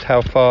with just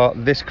how far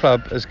this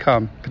club has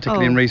come,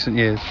 particularly in recent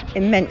years.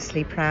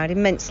 Immensely proud.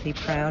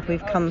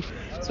 We've come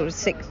sort of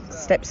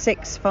step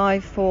 6,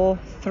 5, 4,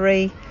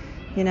 3,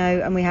 you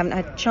know, and we haven't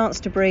had a chance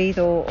to breathe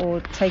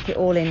or take it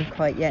all in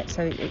quite yet.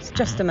 So it's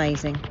just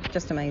amazing.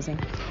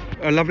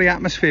 A lovely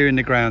atmosphere in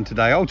the ground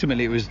today.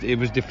 Ultimately, it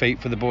was defeat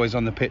for the boys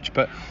on the pitch,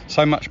 but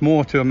so much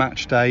more to a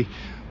match day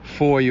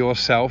for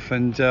yourself.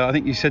 And I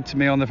think you said to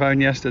me on the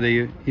phone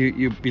yesterday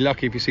you'd be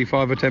lucky if you see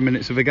 5 or 10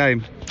 minutes of a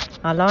game.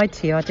 I lied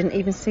to you. I didn't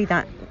even see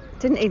that.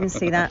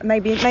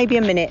 Maybe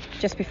a minute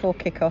just before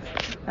kick-off,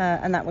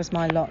 and that was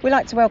my lot. We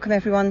like to welcome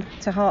everyone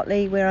to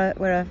Hartley. We're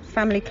a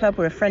family club,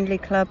 we're a friendly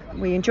club.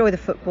 We enjoy the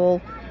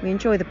football, we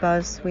enjoy the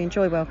buzz, we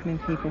enjoy welcoming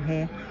people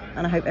here,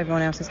 and I hope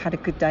everyone else has had a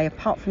good day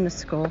apart from the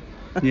score.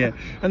 Yeah,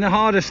 and the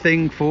hardest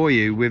thing for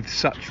you with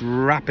such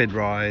rapid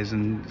rise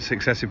and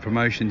successive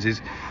promotions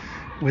is,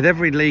 with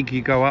every league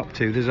you go up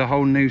to, there's a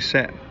whole new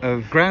set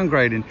of ground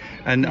grading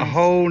and a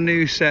whole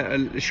new set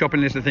of shopping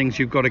list of things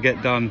you've got to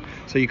get done.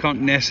 So you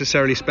can't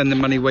necessarily spend the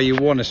money where you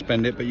want to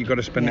spend it, but you've got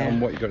to spend it on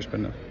what you've got to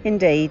spend it on.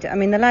 Indeed. I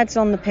mean, the lads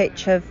on the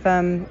pitch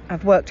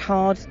have worked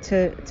hard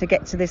to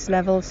get to this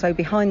level. So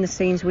behind the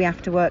scenes, we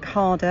have to work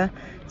harder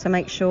to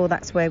make sure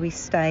that's where we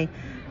stay.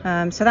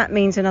 So that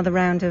means another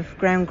round of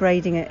ground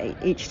grading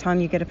each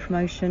time you get a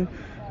promotion.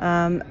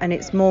 and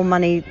it's more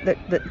money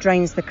that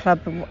drains the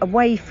club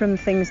away from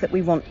things that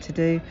we want to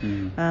do.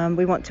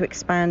 We want to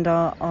expand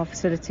our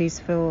facilities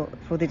for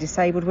the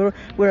disabled.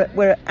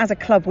 We're as a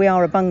club, we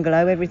are a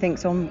bungalow.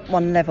 Everything's on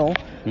one level,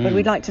 but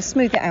we'd like to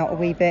smooth it out a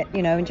wee bit,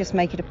 and just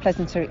make it a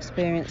pleasanter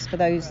experience for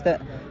those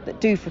that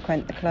do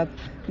frequent the club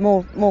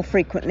more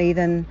frequently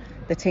than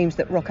the teams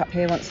that rock up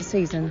here once a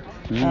season.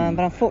 But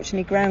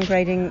unfortunately, ground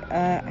grading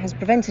has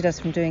prevented us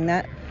from doing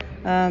that.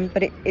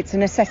 But it's a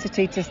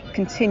necessity to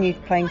continue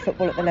playing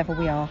football at the level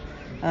we are.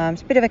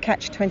 It's a bit of a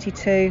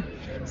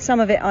catch-22. Some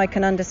of it I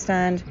can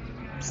understand,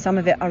 some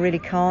of it I really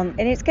can't.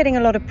 And it's getting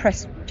a lot of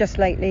press just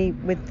lately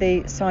with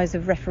the size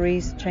of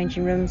referees,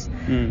 changing rooms.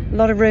 A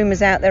lot of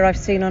rumours out there I've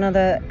seen on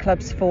other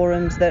clubs'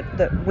 forums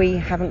that we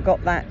haven't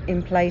got that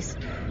in place.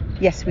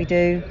 Yes, we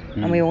do,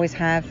 and we always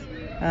have.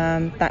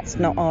 That's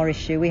not our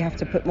issue. We have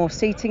to put more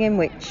seating in,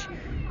 which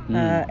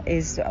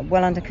is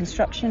well under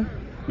construction.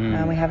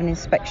 We have an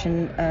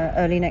inspection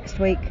early next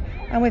week,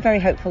 and we're very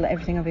hopeful that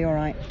everything will be all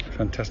right.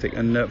 Fantastic.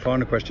 And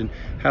final question,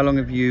 how long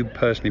have you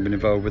personally been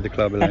involved with the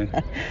club, Elaine?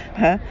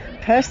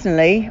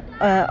 Personally,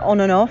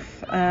 on and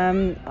off,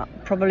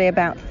 probably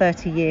about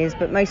 30 years,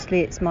 but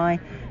mostly it's my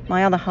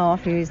other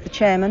half, who is the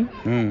chairman,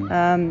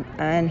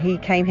 and he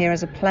came here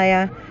as a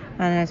player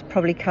and has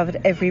probably covered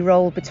every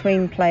role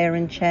between player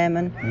and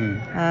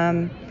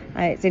chairman.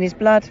 It's in his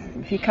blood.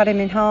 If you cut him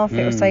in half,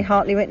 it will say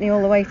Hartley Whitney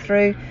all the way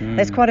through.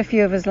 There's quite a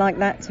few of us like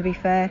that, to be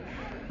fair.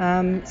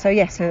 So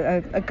yes,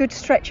 a good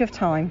stretch of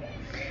time.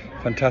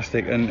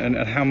 Fantastic. And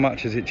how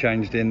much has it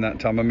changed in that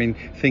time? I mean,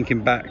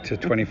 thinking back to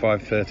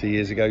 25, 30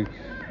 years ago,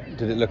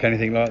 did it look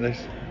anything like this?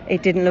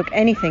 It didn't look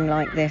anything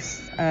like this.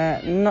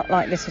 Not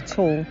like this at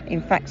all.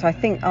 In fact, I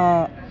think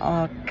our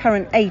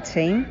current A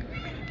team,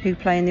 who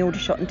play in the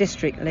Aldershot and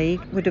District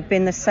League, would have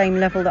been the same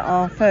level that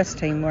our first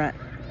team were at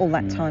all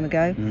that time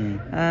ago.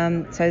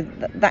 So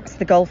that's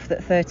the gulf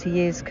that 30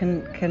 years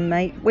can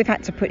make. We've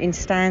had to put in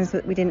stands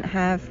that we didn't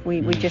have.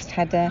 We just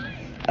had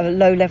a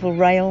low level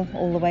rail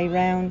all the way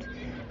round.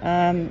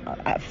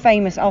 Our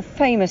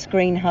famous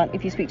green hut,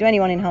 if you speak to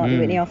anyone in Hartley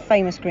Whitney, our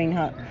famous green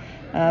hut,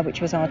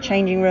 which was our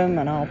changing room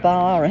and our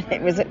bar, and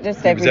it was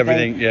just everything. It was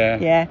everything,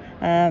 yeah.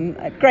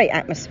 A great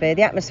atmosphere.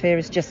 The atmosphere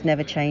has just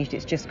never changed.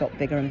 It's just got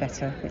bigger and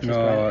better, which is great.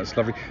 That's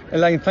lovely.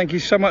 Elaine, thank you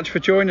so much for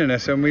joining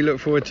us, and we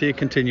look forward to your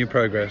continued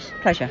progress.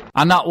 Pleasure.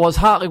 And that was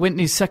Hartley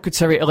Whitney's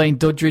secretary, Elaine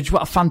Duddridge.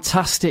 What a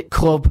fantastic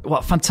club.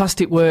 What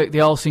fantastic work they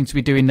all seem to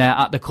be doing there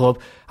at the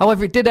club.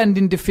 However, it did end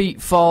in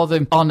defeat for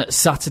them on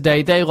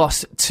Saturday. They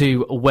lost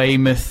to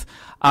Weymouth.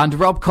 And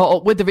Rob caught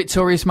up with the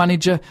victorious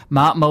manager,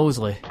 Mark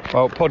Mosley.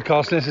 Well,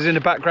 podcast listeners, in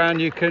the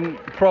background you can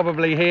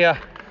probably hear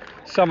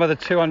some of the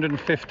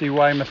 250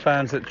 Weymouth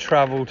fans that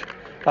travelled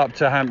up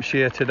to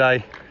Hampshire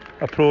today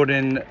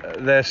applauding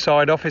their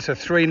side off. It's a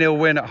 3-0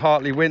 win at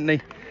Hartley Whitney.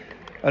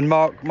 And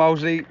Mark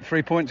Mosley,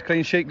 3 points,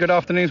 clean sheet. Good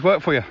afternoon's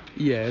work for you.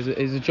 Yeah,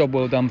 it's a job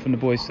well done from the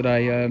boys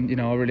today. I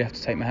really have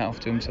to take my hat off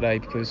to them today,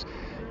 because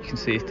you can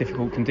see it's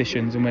difficult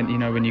conditions, and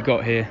when you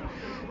got here,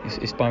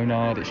 it's bone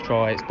hard, it's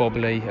dry, it's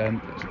bobbly.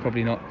 It's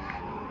probably not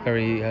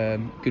very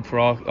good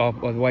for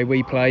the way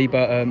we play,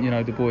 but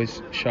the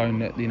boys shown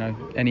that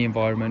any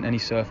environment, any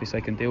surface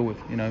they can deal with.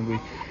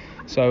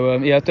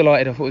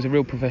 Delighted. I thought it was a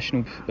real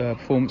professional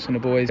performance from the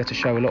boys. They had to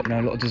show a lot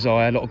of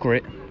desire, a lot of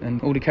grit,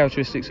 and all the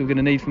characteristics we're going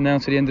to need from now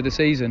to the end of the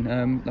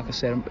season. Like I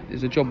said,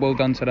 it's a job well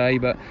done today,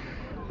 but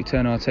we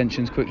turn our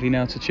attentions quickly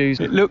now to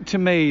Tuesday. It looked to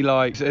me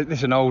like,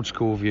 it's an old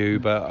school view,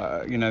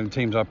 but the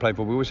teams I played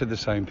for, we always said the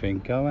same thing: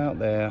 go out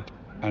there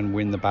and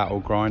win the battle,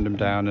 grind them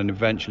down, and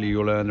eventually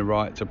you'll earn the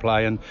right to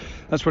play. And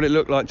that's what it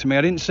looked like to me.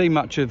 I didn't see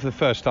much of the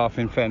first half,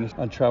 in fairness.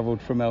 I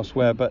travelled from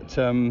elsewhere, but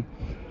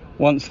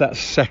once that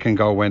second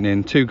goal went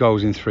in, 2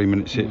 goals in 3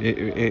 minutes,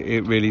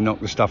 it really knocked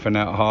the stuffing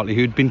out of Hartley,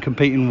 who'd been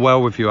competing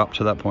well with you up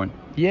to that point.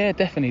 Yeah,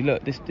 definitely.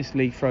 Look, this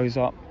league throws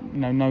up,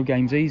 no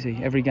game's easy.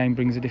 Every game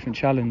brings a different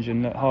challenge,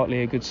 and look,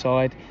 Hartley a good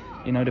side.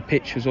 The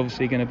pitch was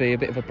obviously going to be a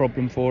bit of a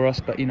problem for us,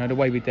 but the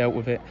way we dealt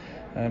with it,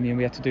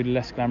 we had to do the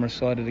less glamorous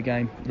side of the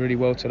game really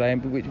well today,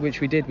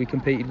 which we did. We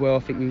competed well. I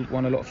think we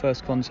won a lot of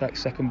first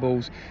contacts, second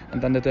balls,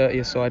 and done the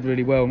dirtier side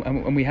really well.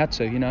 And we had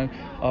to.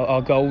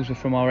 Our goals were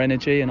from our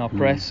energy and our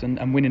press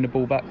and winning the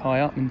ball back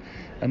high up,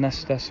 and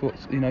that's what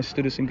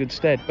stood us in good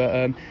stead. But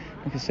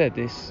like I said,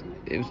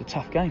 it was a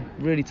tough game,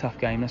 really tough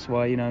game. That's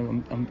why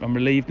I'm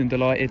relieved and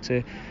delighted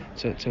to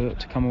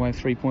come away with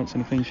 3 points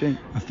and a clean sheet.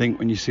 I think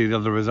when you see the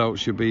other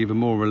results, you'll be even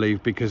more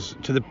relieved, because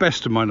to the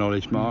best of my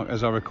knowledge, Mark,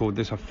 as I record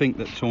this, I think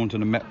that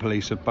Taunton and Met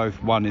Police have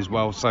both won as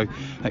well, so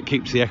that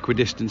keeps the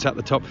equidistance at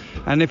the top.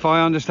 And if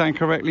I understand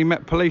correctly,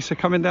 Met Police are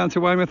coming down to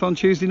Weymouth on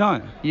Tuesday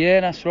night. Yeah,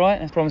 that's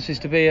right. It promises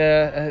to be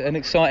an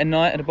exciting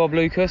night at the Bob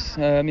Lucas.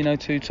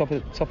 Two top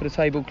of the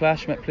table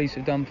clash. Met Police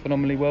have done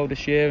phenomenally well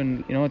this year,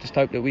 and I just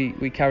hope that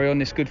we carry on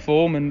this good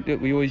form, and that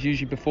we always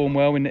usually perform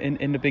well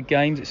in the big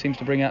games. It seems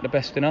to bring out the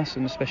best in us,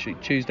 and especially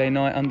Tuesday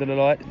night under the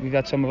light, we've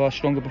had some of our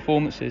stronger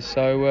performances.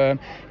 So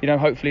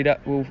hopefully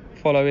that will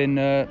follow in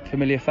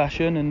familiar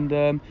fashion,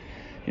 and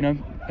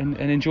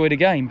enjoy the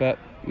game. But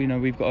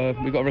we've got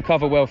to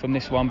recover well from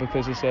this one,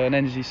 because it's an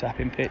energy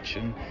sapping pitch,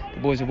 and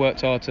the boys have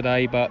worked hard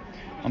today. But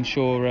I'm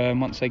sure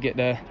once they get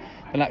the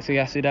lactic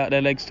acid out of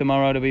their legs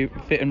tomorrow, they'll be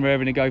fit and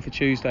raring to go for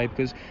Tuesday.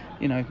 Because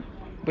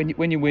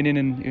when you're winning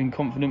and you're in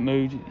confident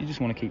mood, you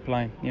just want to keep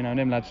playing.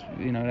 Them lads,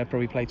 they'll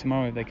probably play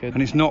tomorrow if they could.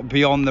 And it's not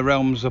beyond the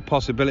realms of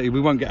possibility. We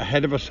won't get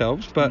ahead of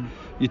ourselves, but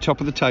you're top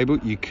of the table.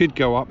 You could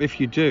go up. If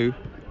you do,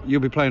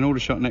 you'll be playing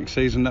Aldershot next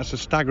season. That's a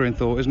staggering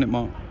thought, isn't it,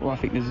 Mark? Well, I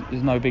think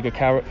there's no bigger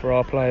carrot for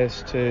our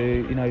players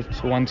to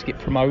one, to get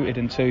promoted,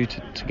 and two,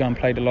 to go and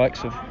play the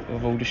likes of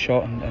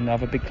Aldershot and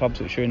other big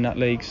clubs which are in that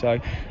league. So,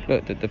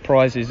 look, the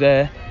prize is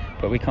there,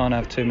 but we can't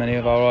have too many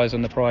of our eyes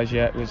on the prize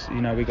yet.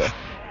 We've got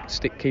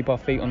to keep our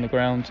feet on the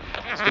ground,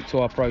 stick to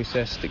our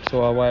process, stick to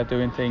our way of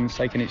doing things,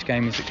 taking each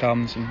game as it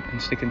comes,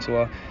 and sticking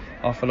to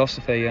our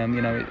philosophy.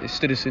 It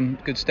stood us in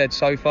good stead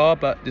so far,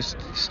 but there's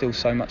still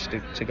so much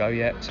to go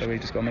yet, so we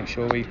just got to make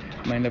sure we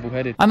remain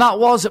level-headed. And that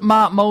was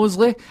Mark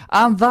Mosley,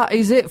 and that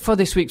is it for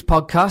this week's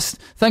podcast.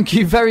 Thank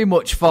you very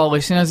much for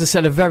listening. As I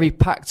said, a very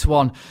packed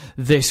one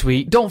this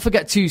week. Don't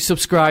forget to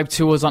subscribe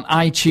to us on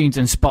iTunes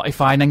and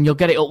Spotify, and then you'll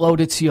get it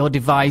uploaded to your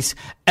device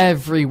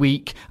every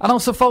week. And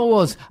also follow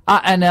us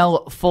at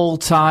NL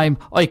Fulltime,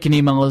 or you can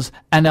email us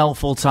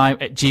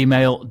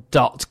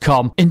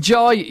nlfulltime@gmail.com.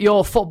 Enjoy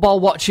your football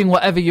watching,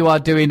 whatever you are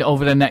doing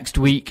over the next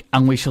week,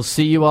 and we shall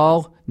see you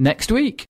all next week.